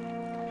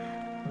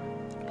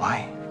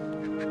 Why?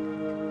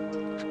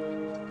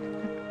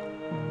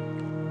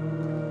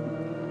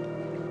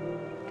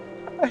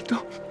 I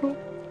don't know.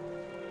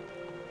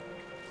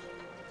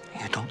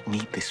 You don't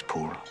need this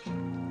pool.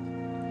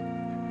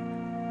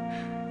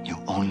 You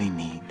only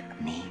need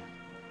me.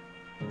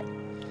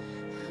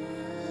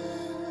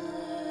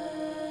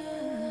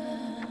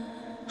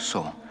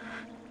 So,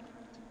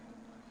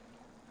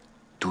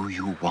 do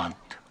you want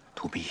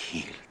to be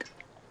healed?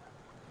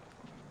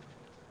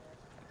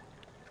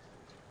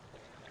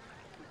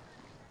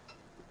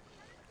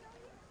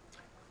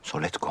 So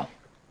let's go.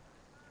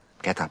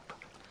 Get up,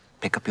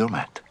 pick up your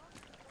mat,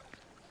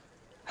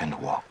 and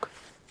walk.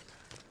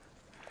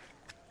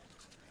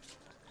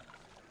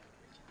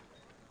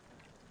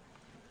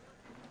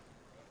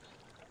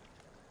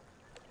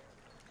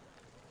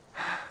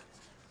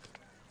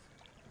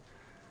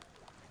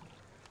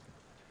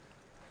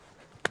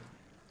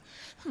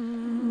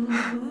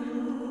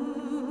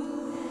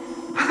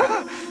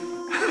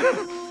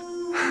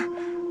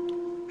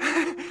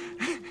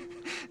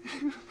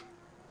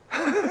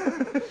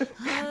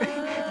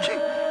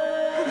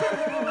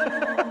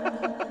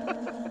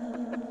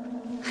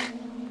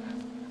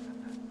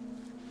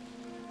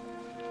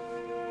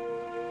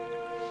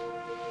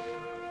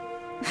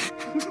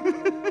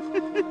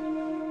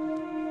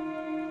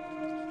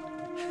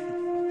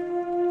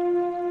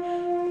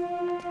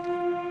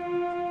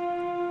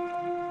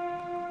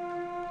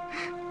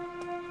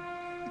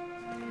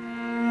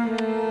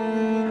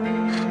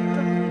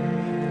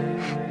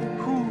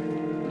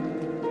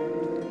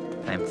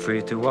 I'm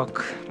free to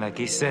walk, like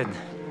he said.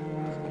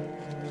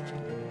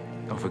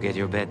 Don't forget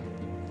your bed.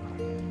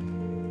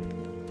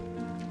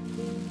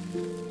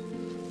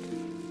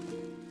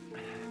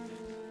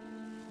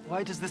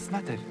 Why does this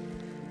matter?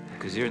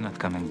 Because you're not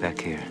coming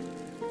back here.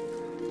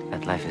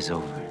 That life is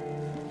over.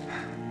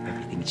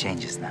 Everything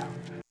changes now.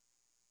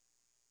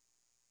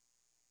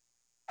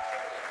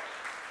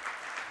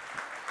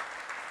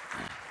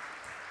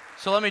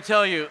 So let me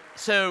tell you,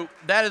 so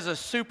that is a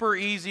super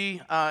easy,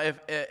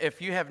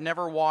 if you have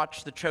never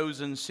watched the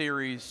Chosen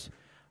series,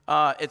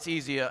 it's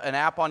easy. An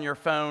app on your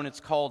phone, it's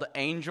called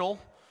Angel,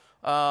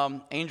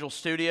 Angel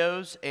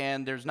Studios,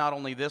 and there's not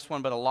only this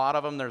one, but a lot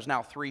of them. There's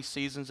now 3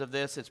 seasons of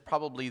this. It's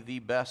probably the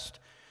best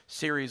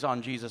series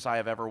on Jesus I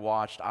have ever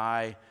watched.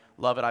 I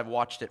love it. I've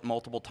watched it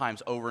multiple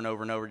times over and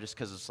over and over just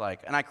because it's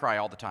like, and I cry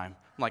all the time.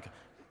 I'm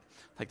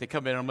like they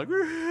come in and I'm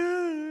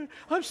like,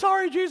 I'm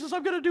sorry, Jesus,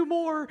 I'm going to do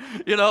more.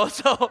 You know,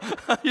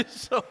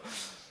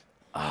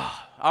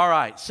 all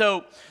right.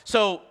 So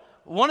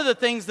one of the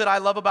things that I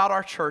love about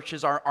our church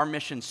is our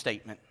mission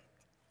statement.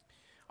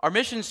 Our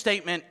mission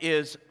statement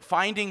is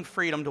finding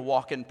freedom to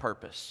walk in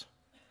purpose.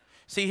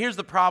 See, here's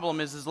the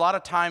problem is a lot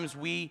of times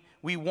we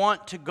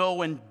want to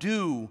go and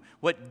do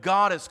what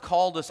God has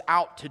called us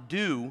out to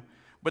do,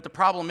 but the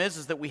problem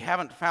is that we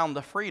haven't found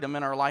the freedom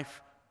in our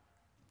life.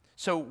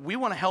 So we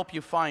want to help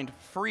you find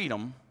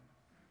freedom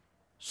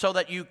so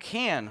that you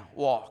can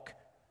walk.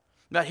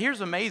 Now,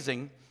 here's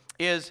amazing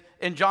is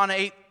in John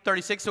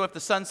 8:36, so if the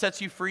Son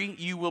sets you free,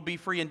 you will be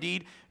free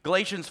indeed.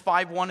 Galatians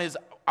 5:1 is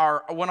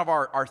one of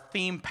our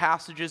theme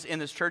passages in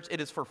this church.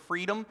 It is for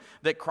freedom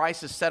that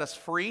Christ has set us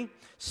free.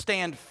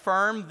 Stand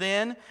firm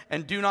then,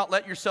 and do not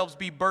let yourselves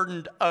be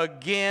burdened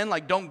again,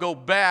 like don't go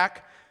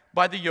back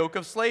by the yoke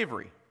of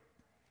slavery.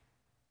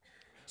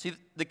 See,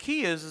 the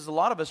key is a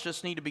lot of us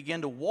just need to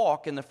begin to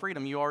walk in the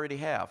freedom you already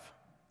have.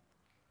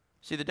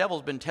 See, the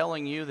devil's been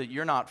telling you that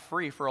you're not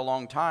free for a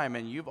long time,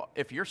 and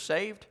if you're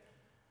saved,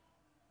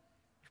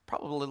 there's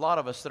probably a lot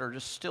of us that are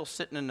just still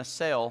sitting in a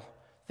cell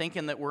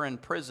thinking that we're in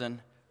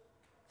prison,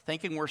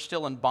 thinking we're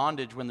still in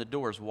bondage when the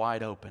door is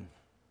wide open.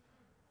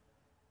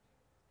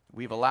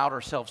 We've allowed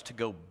ourselves to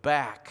go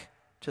back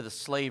to the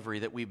slavery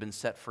that we've been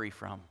set free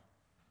from.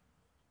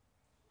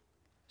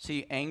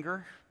 See,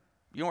 anger,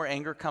 you know where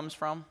anger comes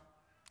from?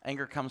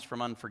 Anger comes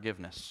from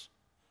unforgiveness.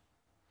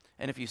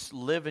 And if you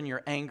live in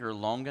your anger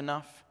long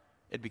enough,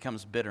 it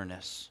becomes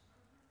bitterness.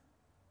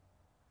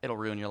 It'll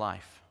ruin your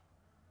life.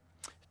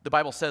 The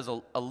Bible says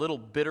a little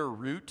bitter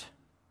root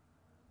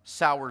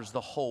sours the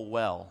whole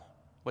well.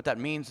 What that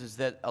means is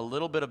that a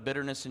little bit of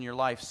bitterness in your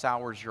life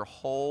sours your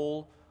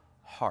whole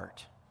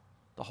heart,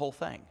 the whole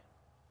thing.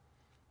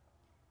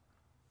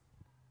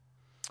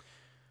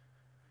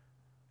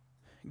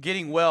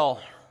 Getting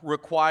well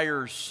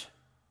requires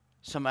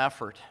some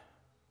effort.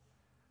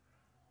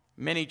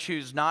 Many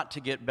choose not to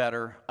get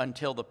better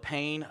until the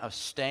pain of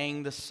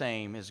staying the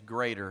same is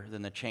greater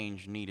than the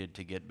change needed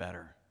to get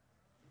better.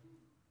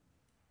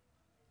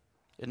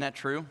 Isn't that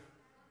true?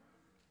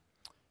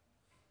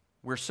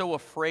 We're so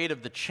afraid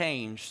of the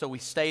change, so we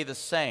stay the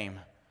same.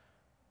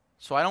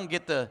 So I don't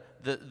get the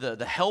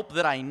help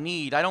that I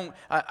need.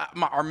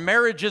 Our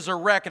marriage is a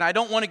wreck, and I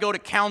don't want to go to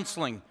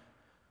counseling.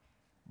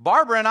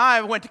 Barbara and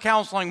I went to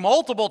counseling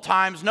multiple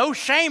times. No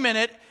shame in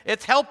it.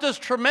 It's helped us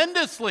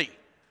tremendously.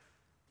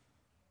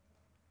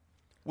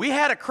 We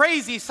had a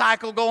crazy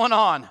cycle going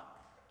on.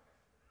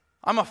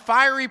 I'm a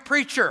fiery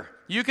preacher.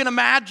 You can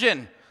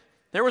imagine.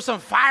 There were some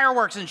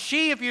fireworks, and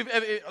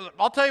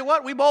I'll tell you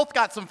what, we both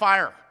got some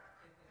fire.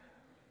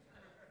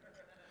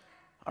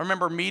 I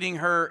remember meeting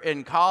her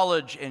in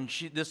college, and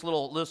this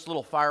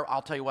little fire,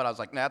 I'll tell you what, I was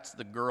like, that's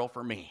the girl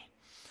for me.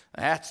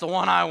 That's the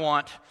one I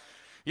want.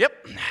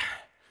 Yep.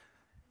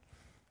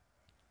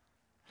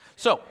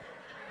 So,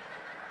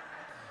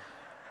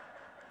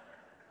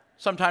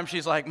 sometimes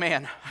she's like,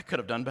 man, I could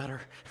have done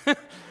better.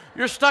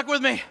 You're stuck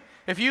with me.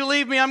 If you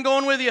leave me, I'm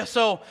going with you.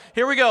 So,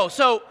 here we go.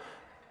 So,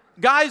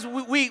 guys,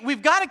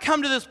 we've got to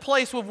come to this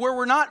place where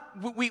we're not,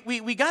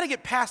 we got to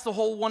get past the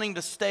whole wanting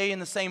to stay in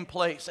the same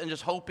place and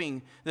just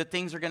hoping that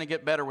things are going to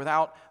get better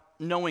without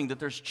knowing that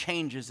there's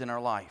changes in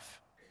our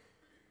life.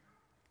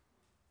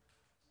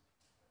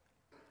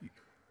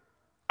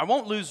 I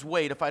won't lose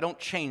weight if I don't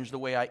change the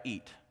way I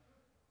eat.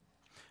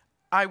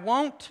 I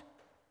won't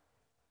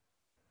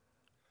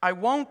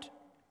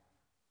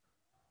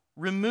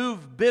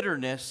remove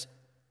bitterness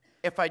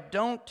if I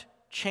don't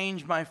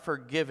change my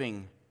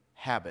forgiving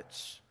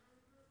habits.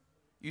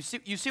 You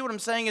see what I'm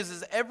saying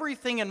is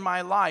everything in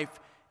my life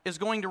is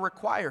going to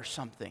require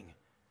something.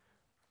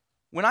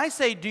 When I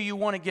say, do you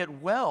want to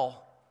get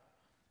well,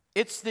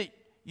 it's that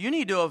you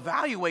need to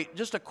evaluate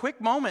just a quick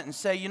moment and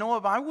say, you know,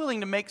 am I willing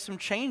to make some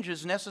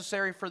changes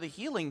necessary for the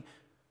healing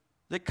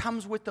that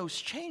comes with those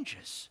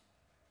changes?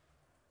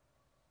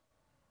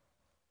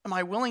 Am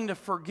I willing to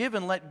forgive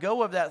and let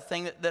go of that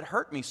thing that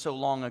hurt me so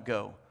long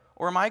ago?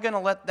 Or am I going to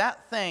let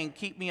that thing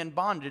keep me in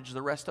bondage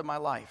the rest of my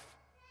life?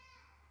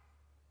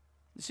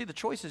 You see, the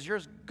choice is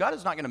yours. God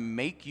is not going to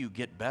make you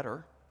get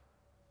better,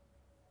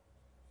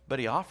 but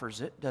He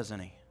offers it, doesn't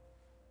He?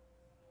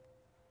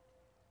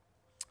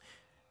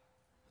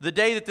 The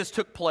day that this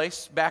took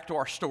place, back to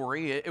our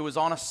story, it was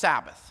on a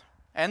Sabbath.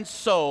 And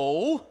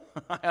so,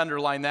 I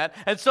underline that,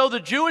 and so the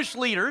Jewish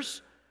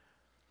leaders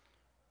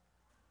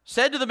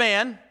said to the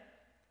man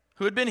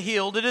who had been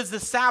healed, it is the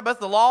Sabbath,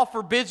 the law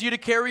forbids you to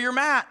carry your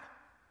mat.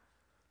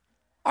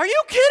 Are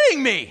you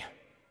kidding me?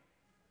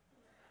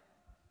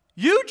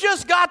 You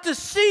just got to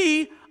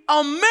see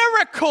a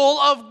miracle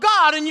of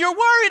God and you're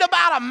worried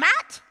about a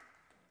mat?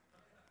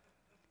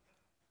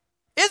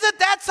 Isn't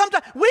that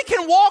sometimes? We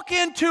can walk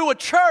into a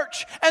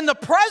church and the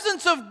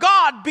presence of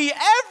God be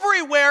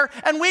everywhere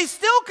and we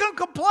still can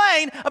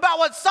complain about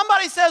what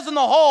somebody says in the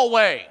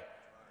hallway.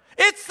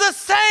 It's the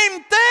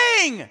same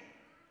thing.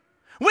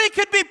 We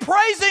could be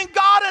praising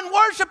God and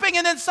worshiping,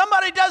 and then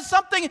somebody does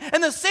something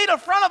in the seat in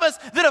front of us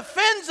that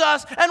offends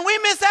us, and we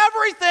miss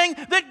everything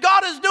that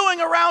God is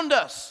doing around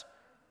us.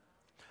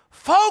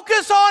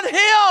 Focus on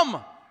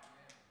Him.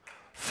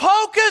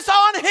 Focus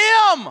on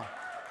Him.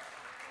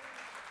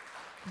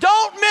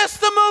 Don't miss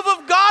the move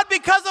of God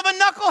because of a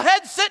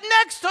knucklehead sitting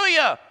next to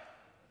you.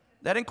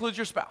 That includes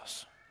your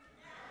spouse.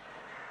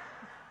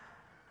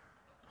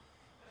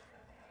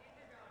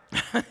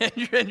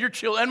 and your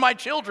children, and my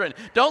children.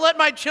 Don't let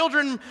my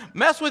children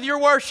mess with your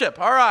worship.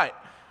 All right.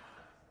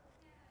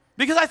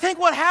 Because I think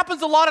what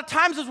happens a lot of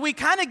times is we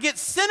kind of get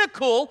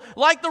cynical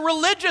like the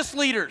religious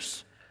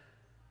leaders.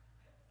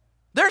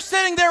 They're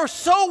sitting there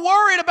so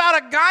worried about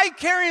a guy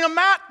carrying a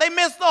mat, they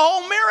miss the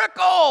whole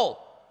miracle.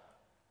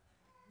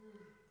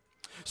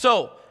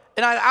 So,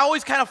 and I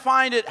always kind of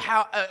find it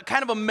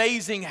kind of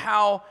amazing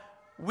how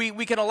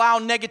we can allow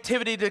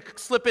negativity to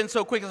slip in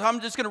so quickly. So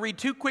I'm just going to read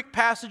two quick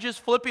passages.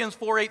 Philippians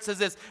 4:8 says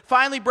this,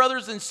 finally,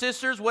 brothers and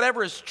sisters,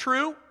 whatever is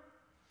true,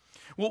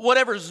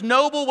 whatever is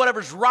noble,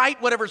 whatever is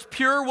right, whatever is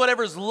pure,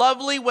 whatever is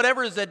lovely,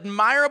 whatever is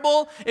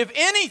admirable, if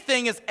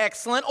anything is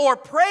excellent or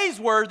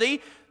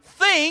praiseworthy,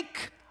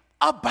 think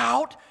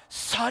about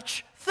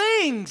such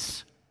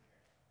things.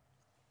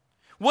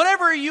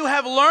 Whatever you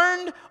have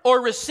learned or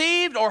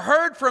received or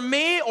heard from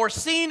me or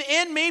seen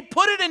in me,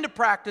 put it into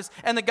practice,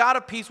 and the God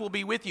of peace will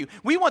be with you.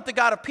 We want the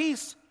God of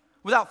peace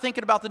without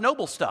thinking about the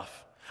noble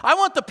stuff. I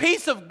want the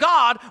peace of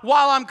God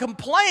while I'm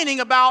complaining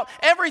about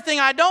everything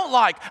I don't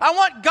like. I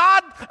want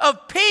God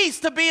of peace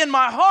to be in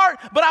my heart,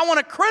 but I want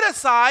to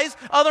criticize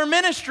other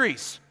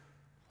ministries.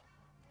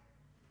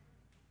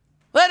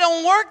 That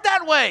don't work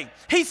that way.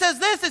 He says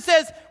this, it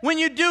says, when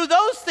you do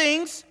those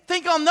things,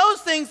 think on those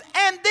things,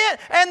 and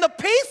the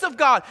peace of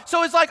God.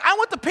 So it's like, I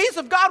want the peace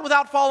of God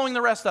without following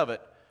the rest of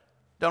it.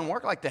 Doesn't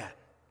work like that.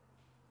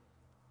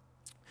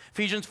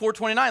 Ephesians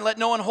 4:29, let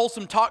no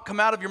unwholesome talk come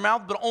out of your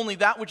mouth, but only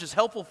that which is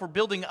helpful for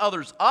building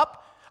others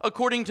up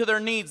according to their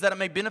needs, that it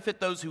may benefit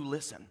those who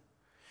listen.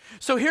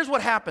 So here's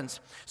what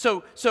happens.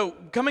 So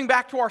coming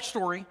back to our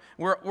story,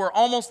 we're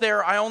almost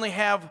there. I only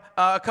have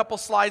a couple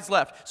slides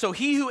left. So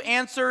he who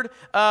answered,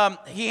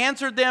 he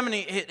answered them,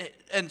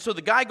 and so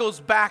the guy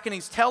goes back and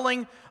he's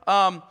telling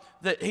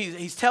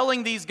he's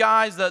telling these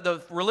guys,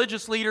 the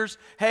religious leaders,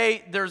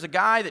 hey, there's a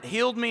guy that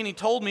healed me and he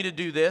told me to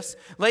do this.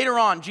 Later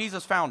on,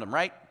 Jesus found him,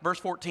 right? Verse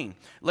 14.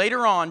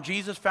 Later on,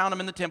 Jesus found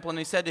him in the temple and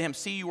he said to him,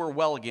 see, you are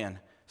well again.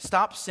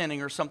 Stop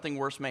sinning or something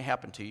worse may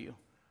happen to you.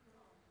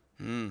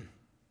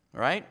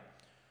 Right?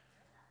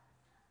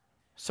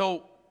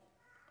 So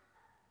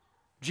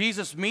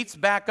Jesus meets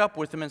back up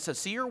with him and says,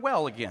 see, you're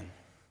well again.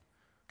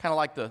 Kind of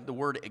like the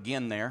word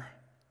again there.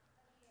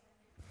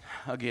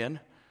 Again.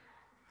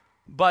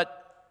 But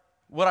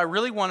what I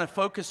really want to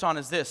focus on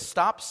is this.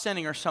 Stop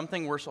sinning or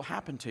something worse will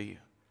happen to you.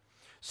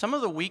 Some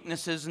of the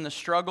weaknesses and the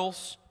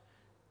struggles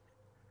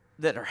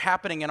that are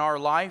happening in our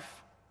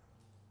life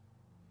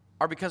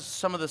are because of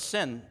some of the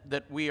sin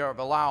that we are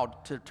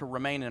allowed to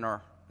remain in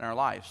our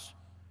lives.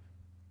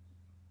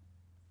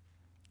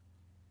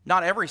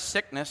 Not every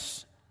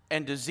sickness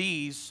and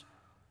disease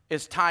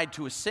is tied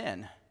to a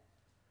sin.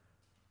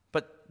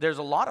 But there's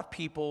a lot of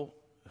people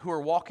who are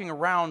walking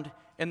around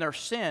in their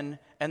sin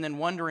and then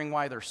wondering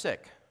why they're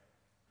sick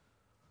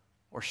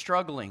or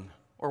struggling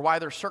or why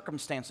their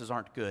circumstances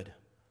aren't good.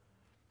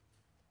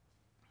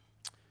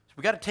 So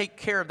we've got to take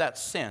care of that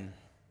sin.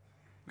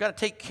 We've got to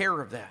take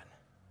care of that.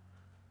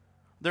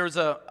 There's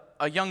a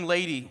young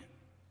lady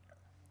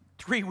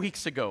 3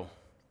 weeks ago.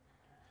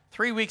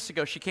 3 weeks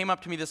ago, she came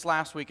up to me this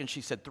last week and she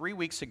said, 3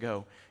 weeks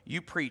ago,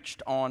 you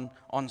preached on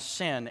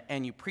sin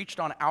and you preached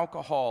on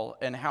alcohol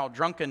and how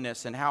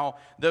drunkenness and how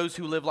those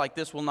who live like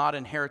this will not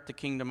inherit the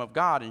kingdom of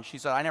God. And she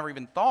said, I never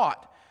even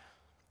thought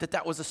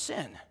that was a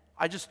sin.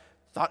 I just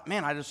thought,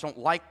 man, I just don't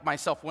like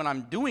myself when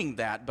I'm doing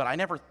that. But I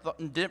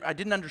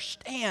didn't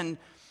understand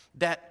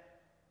that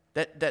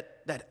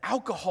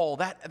alcohol,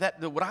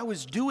 that what I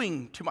was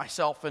doing to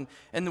myself and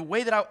the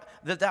way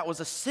that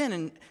was a sin.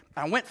 And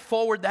I went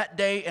forward that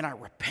day and I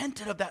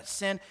repented of that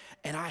sin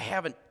and I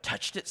haven't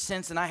touched it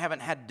since, and I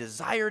haven't had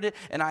desired it,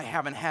 and I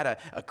haven't had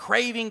a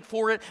craving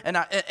for it, and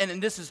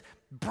this is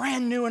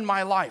brand new in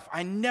my life.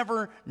 I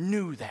never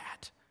knew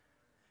that.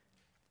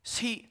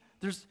 See,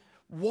 there's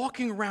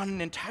walking around an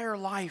entire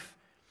life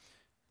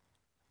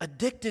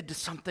addicted to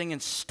something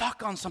and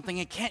stuck on something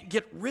and can't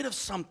get rid of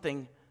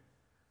something.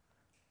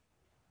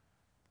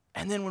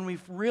 And then when we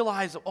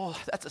realize, oh,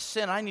 that's a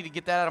sin, I need to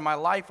get that out of my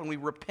life, when we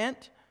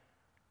repent,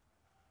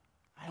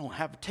 I don't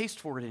have a taste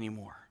for it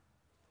anymore.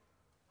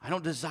 I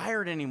don't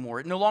desire it anymore.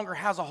 It no longer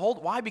has a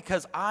hold. Why?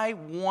 Because I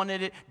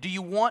wanted it. Do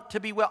you want to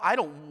be well? I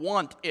don't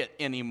want it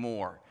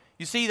anymore.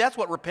 You see, that's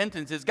what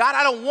repentance is. God,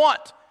 I don't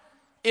want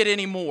it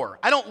anymore.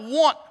 I don't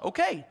want,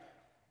 okay.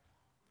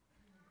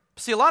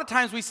 See, a lot of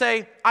times we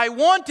say, I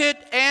want it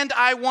and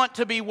I want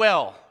to be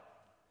well.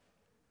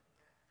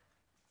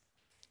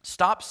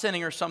 Stop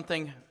sinning or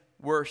something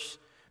worse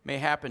may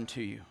happen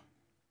to you.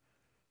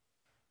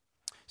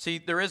 See,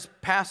 there is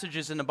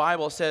passages in the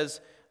Bible that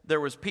says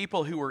there was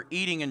people who were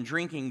eating and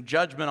drinking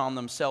judgment on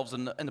themselves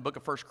in the book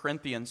of 1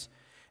 Corinthians.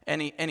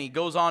 And he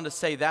goes on to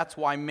say, that's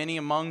why many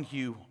among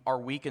you are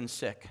weak and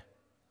sick.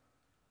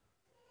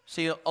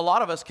 See, a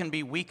lot of us can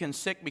be weak and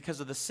sick because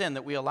of the sin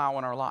that we allow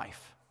in our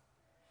life.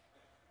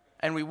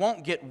 And we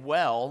won't get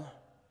well.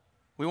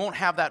 We won't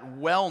have that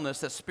wellness,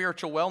 that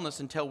spiritual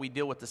wellness, until we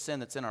deal with the sin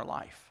that's in our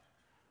life.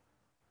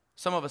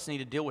 Some of us need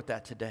to deal with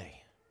that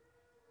today.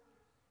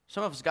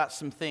 Some of us got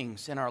some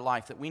things in our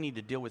life that we need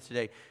to deal with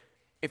today.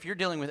 If you're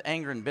dealing with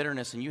anger and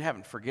bitterness and you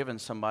haven't forgiven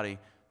somebody,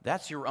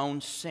 that's your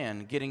own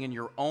sin getting in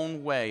your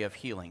own way of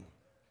healing.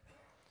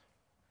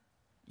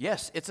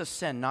 Yes, it's a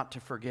sin not to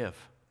forgive,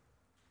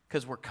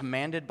 because we're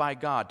commanded by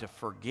God to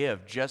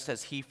forgive just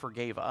as He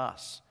forgave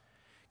us.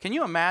 Can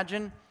you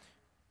imagine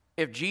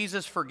if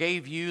Jesus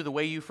forgave you the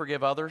way you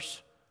forgive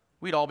others?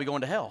 We'd all be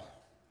going to hell.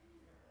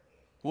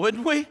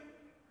 Wouldn't we?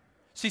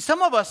 See,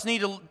 some of us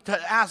need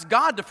to ask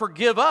God to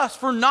forgive us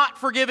for not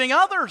forgiving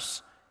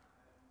others.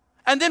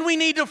 And then we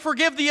need to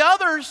forgive the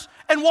others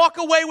and walk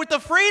away with the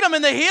freedom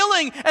and the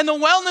healing and the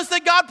wellness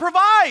that God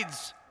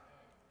provides.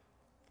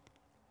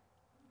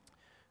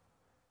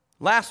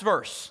 Last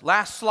verse,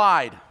 last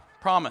slide,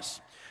 promise.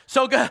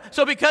 So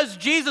because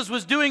Jesus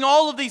was doing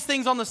all of these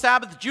things on the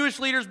Sabbath, the Jewish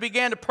leaders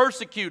began to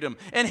persecute him.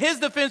 In his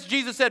defense,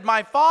 Jesus said,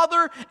 my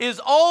Father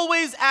is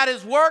always at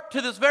his work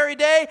to this very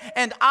day,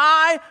 and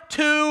I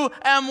too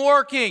am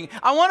working.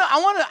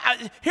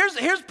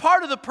 Here's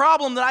part of the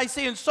problem that I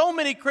see in so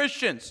many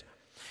Christians.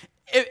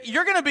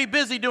 You're going to be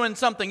busy doing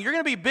something. You're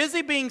going to be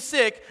busy being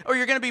sick, or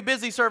you're going to be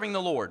busy serving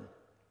the Lord.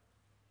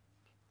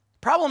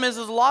 Problem is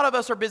a lot of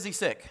us are busy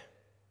sick.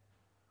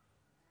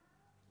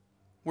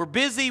 We're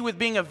busy with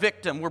being a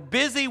victim. We're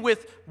busy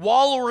with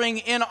wallowing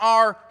in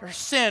our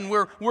sin.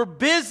 We're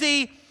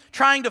busy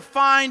trying to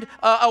find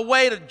a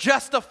way to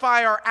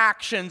justify our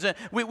actions. And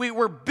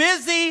we're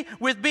busy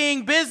with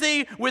being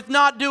busy with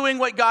not doing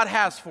what God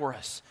has for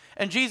us.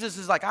 And Jesus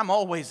is like, I'm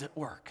always at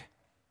work.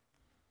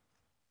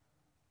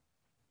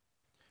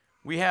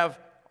 We have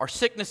our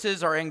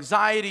sicknesses, our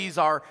anxieties,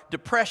 our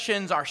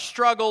depressions, our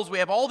struggles. We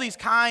have all these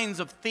kinds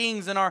of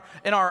things in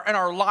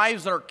our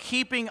lives that are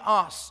keeping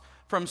us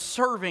from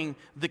serving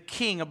the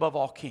King above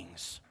all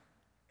kings.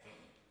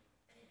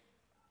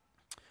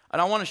 And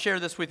I want to share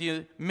this with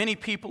you. Many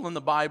people in the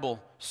Bible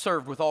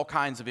served with all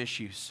kinds of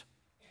issues.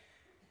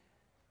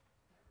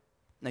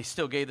 And they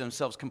still gave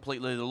themselves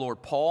completely to the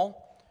Lord.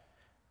 Paul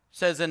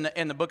says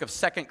in the book of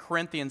 2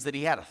 Corinthians that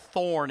he had a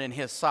thorn in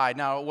his side.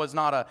 Now, it was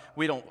not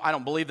I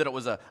don't believe that it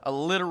was a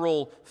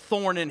literal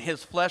thorn in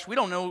his flesh. We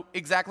don't know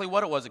exactly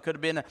what it was. It could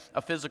have been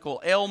a physical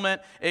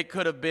ailment. It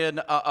could have been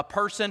a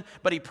person.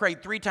 But he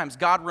prayed 3 times,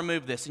 God,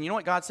 remove this. And you know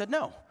what God said?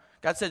 No.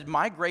 God said,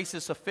 my grace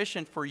is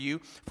sufficient for you,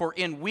 for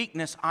in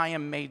weakness I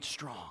am made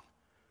strong.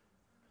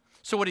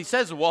 So what he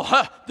says is,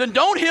 well, then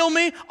don't heal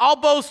me. I'll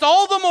boast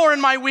all the more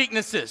in my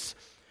weaknesses.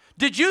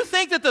 Did you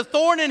think that the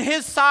thorn in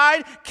his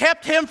side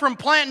kept him from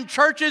planting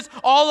churches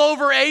all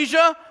over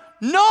Asia?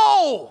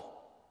 No.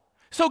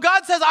 So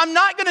God says, I'm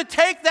not going to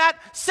take that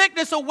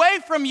sickness away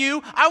from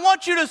you. I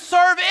want you to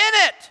serve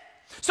in it.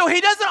 So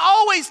he doesn't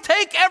always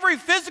take every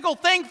physical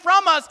thing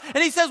from us.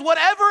 And he says,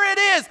 whatever it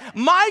is,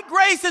 my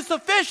grace is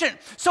sufficient.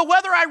 So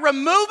whether I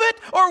remove it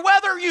or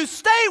whether you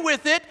stay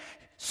with it,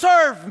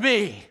 serve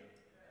me.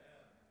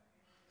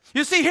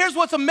 You see, here's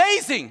what's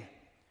amazing.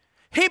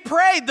 He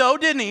prayed though,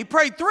 didn't he? He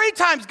prayed 3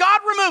 times,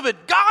 God remove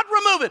it, God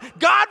remove it,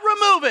 God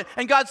remove it.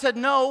 And God said,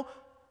 no,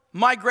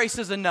 my grace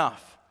is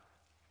enough.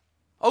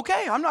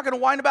 Okay, I'm not going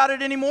to whine about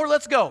it anymore.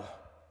 Let's go.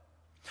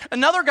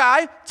 Another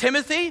guy,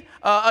 Timothy,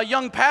 a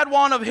young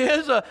Padawan of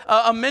his, a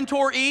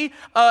mentoree,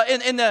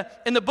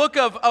 in the book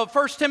of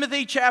 1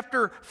 Timothy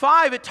chapter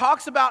 5, it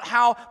talks about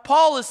how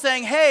Paul is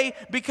saying, hey,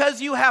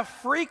 because you have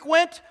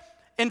frequent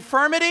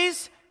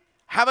infirmities,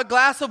 have a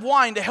glass of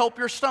wine to help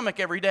your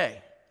stomach every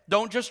day.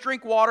 Don't just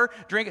drink water,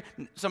 drink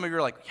it. Some of you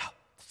are like, yeah,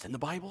 it's in the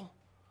Bible.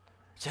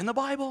 It's in the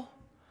Bible.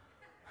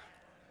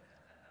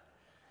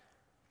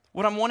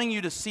 What I'm wanting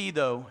you to see,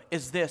 though,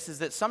 is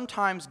that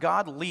sometimes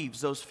God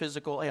leaves those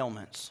physical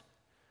ailments.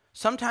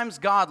 Sometimes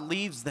God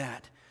leaves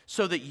that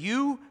so that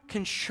you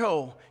can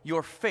show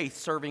your faith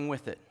serving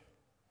with it.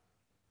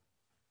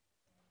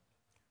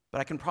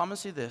 But I can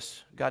promise you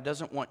this, God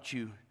doesn't want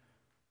you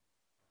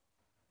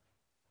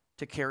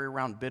to carry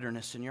around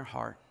bitterness in your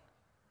heart.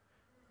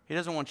 He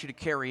doesn't want you to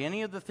carry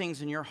any of the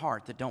things in your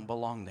heart that don't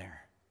belong there.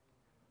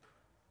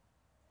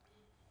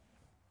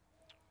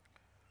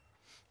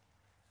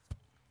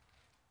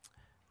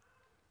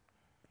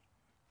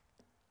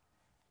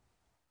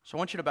 So I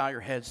want you to bow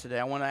your heads today.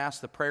 I want to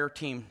ask the prayer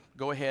team,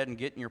 go ahead and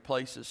get in your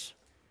places.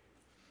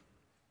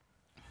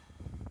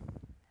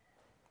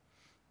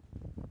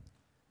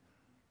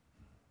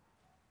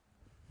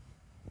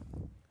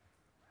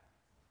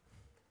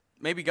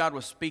 Maybe God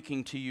was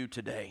speaking to you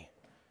today.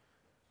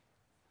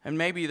 And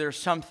maybe there's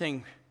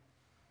something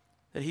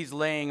that He's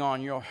laying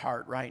on your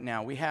heart right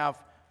now. We have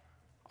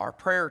our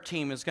prayer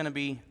team is going to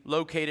be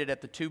located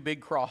at the 2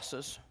 big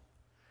crosses.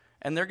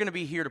 And they're going to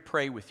be here to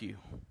pray with you.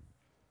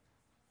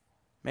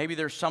 Maybe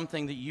there's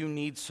something that you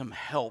need some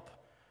help.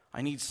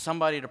 I need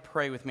somebody to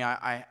pray with me.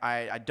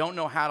 I don't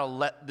know how to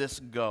let this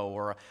go.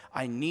 Or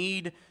I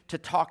need to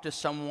talk to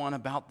someone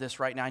about this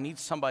right now. I need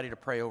somebody to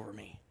pray over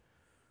me.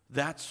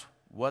 That's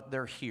what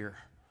they're here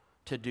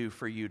to do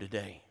for you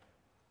today.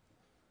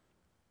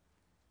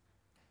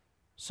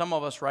 Some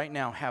of us right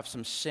now have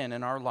some sin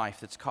in our life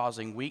that's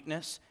causing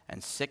weakness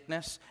and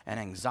sickness and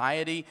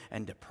anxiety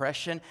and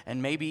depression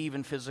and maybe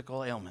even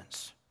physical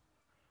ailments.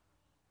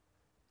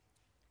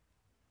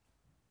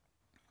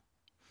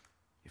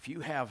 If you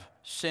have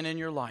sin in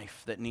your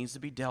life that needs to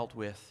be dealt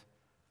with,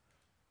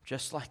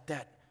 just like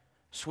that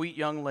sweet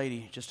young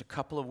lady just a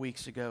couple of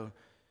weeks ago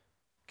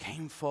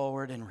came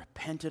forward and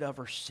repented of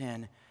her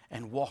sin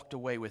and walked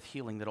away with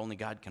healing that only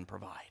God can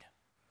provide.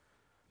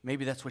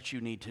 Maybe that's what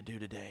you need to do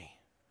today.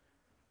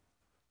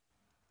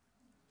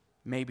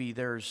 Maybe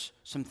there's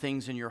some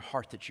things in your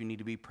heart that you need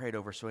to be prayed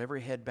over. So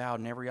every head bowed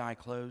and every eye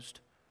closed.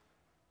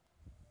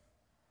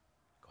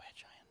 Go ahead,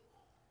 Cheyenne.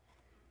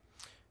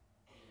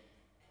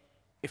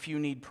 If you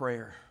need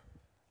prayer,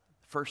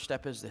 the first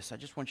step is this. I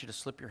just want you to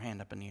slip your hand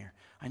up in the air.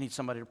 I need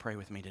somebody to pray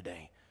with me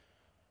today.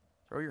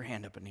 Throw your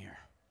hand up in the air.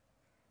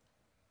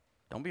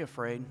 Don't be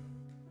afraid.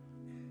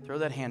 Throw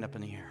that hand up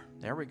in the air.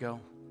 There we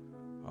go.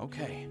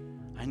 Okay.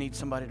 I need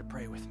somebody to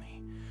pray with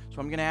me. So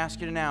I'm going to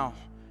ask you to now,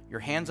 your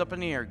hands up in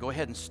the air. Go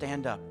ahead and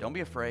stand up. Don't be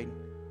afraid.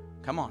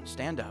 Come on,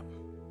 stand up.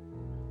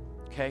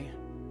 Okay?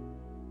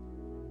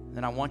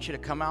 Then I want you to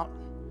come out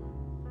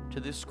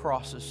to these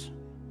crosses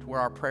to where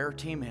our prayer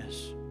team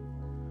is.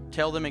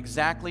 Tell them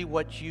exactly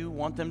what you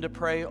want them to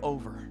pray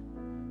over.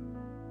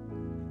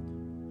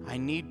 I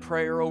need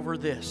prayer over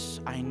this.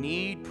 I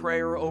need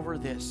prayer over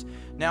this.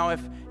 Now,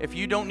 if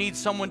you don't need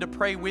someone to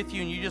pray with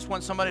you and you just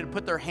want somebody to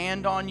put their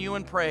hand on you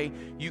and pray,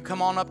 you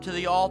come on up to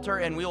the altar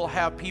and we will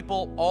have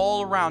people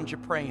all around you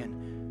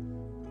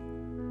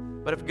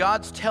praying. But if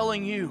God's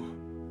telling you,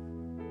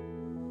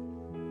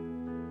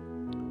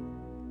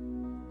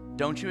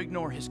 don't you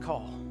ignore His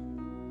call.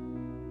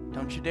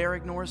 Don't you dare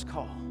ignore His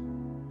call.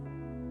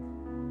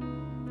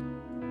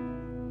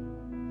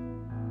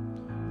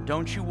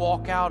 Don't you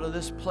walk out of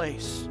this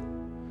place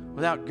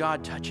without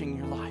God touching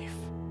your life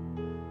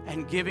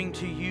and giving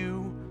to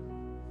you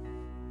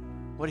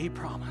what He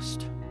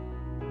promised.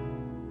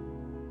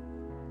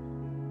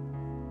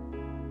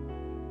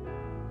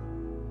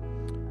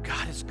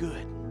 God is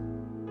good.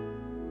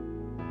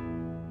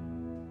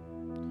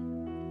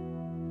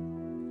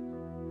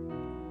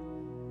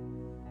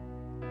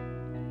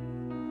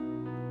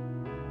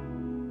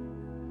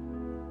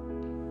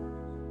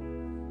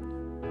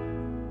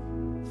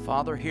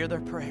 Father, hear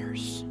their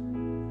prayers.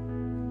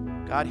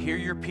 God, hear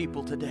your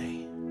people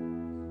today.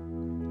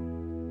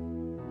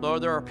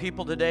 Lord, there are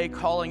people today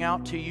calling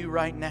out to you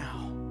right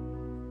now.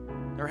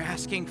 They're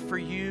asking for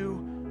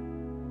you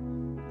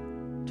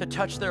to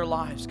touch their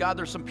lives. God,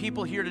 there's some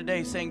people here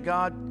today saying,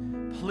 God,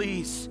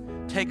 please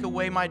take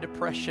away my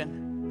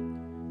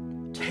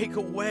depression. Take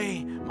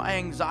away my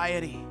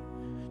anxiety.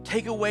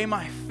 Take away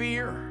my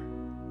fear.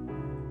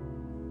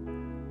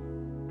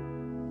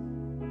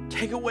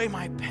 Take away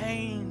my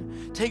pain.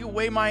 Take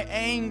away my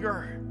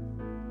anger.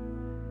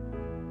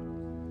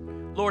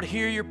 Lord,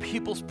 hear your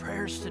people's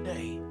prayers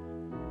today.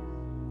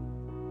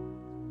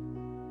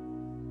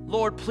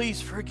 Lord,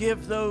 please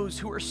forgive those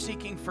who are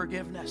seeking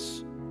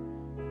forgiveness.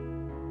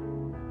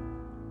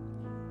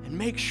 And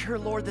make sure,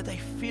 Lord, that they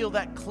feel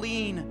that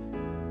clean,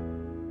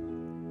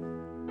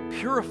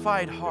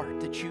 purified heart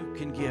that you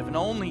can give and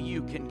only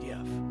you can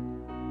give.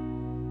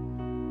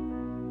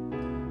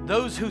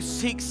 Those who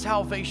seek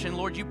salvation,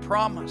 Lord, you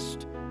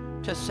promised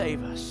to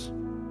save us.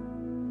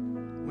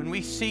 When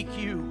we seek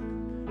you,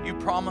 you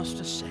promise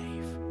to save.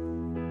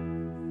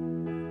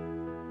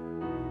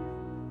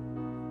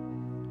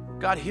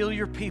 God, heal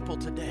your people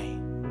today.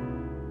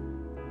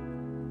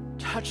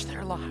 Touch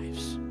their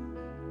lives.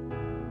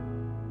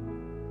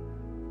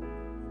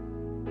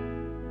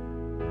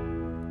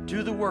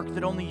 Do the work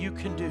that only you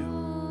can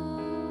do.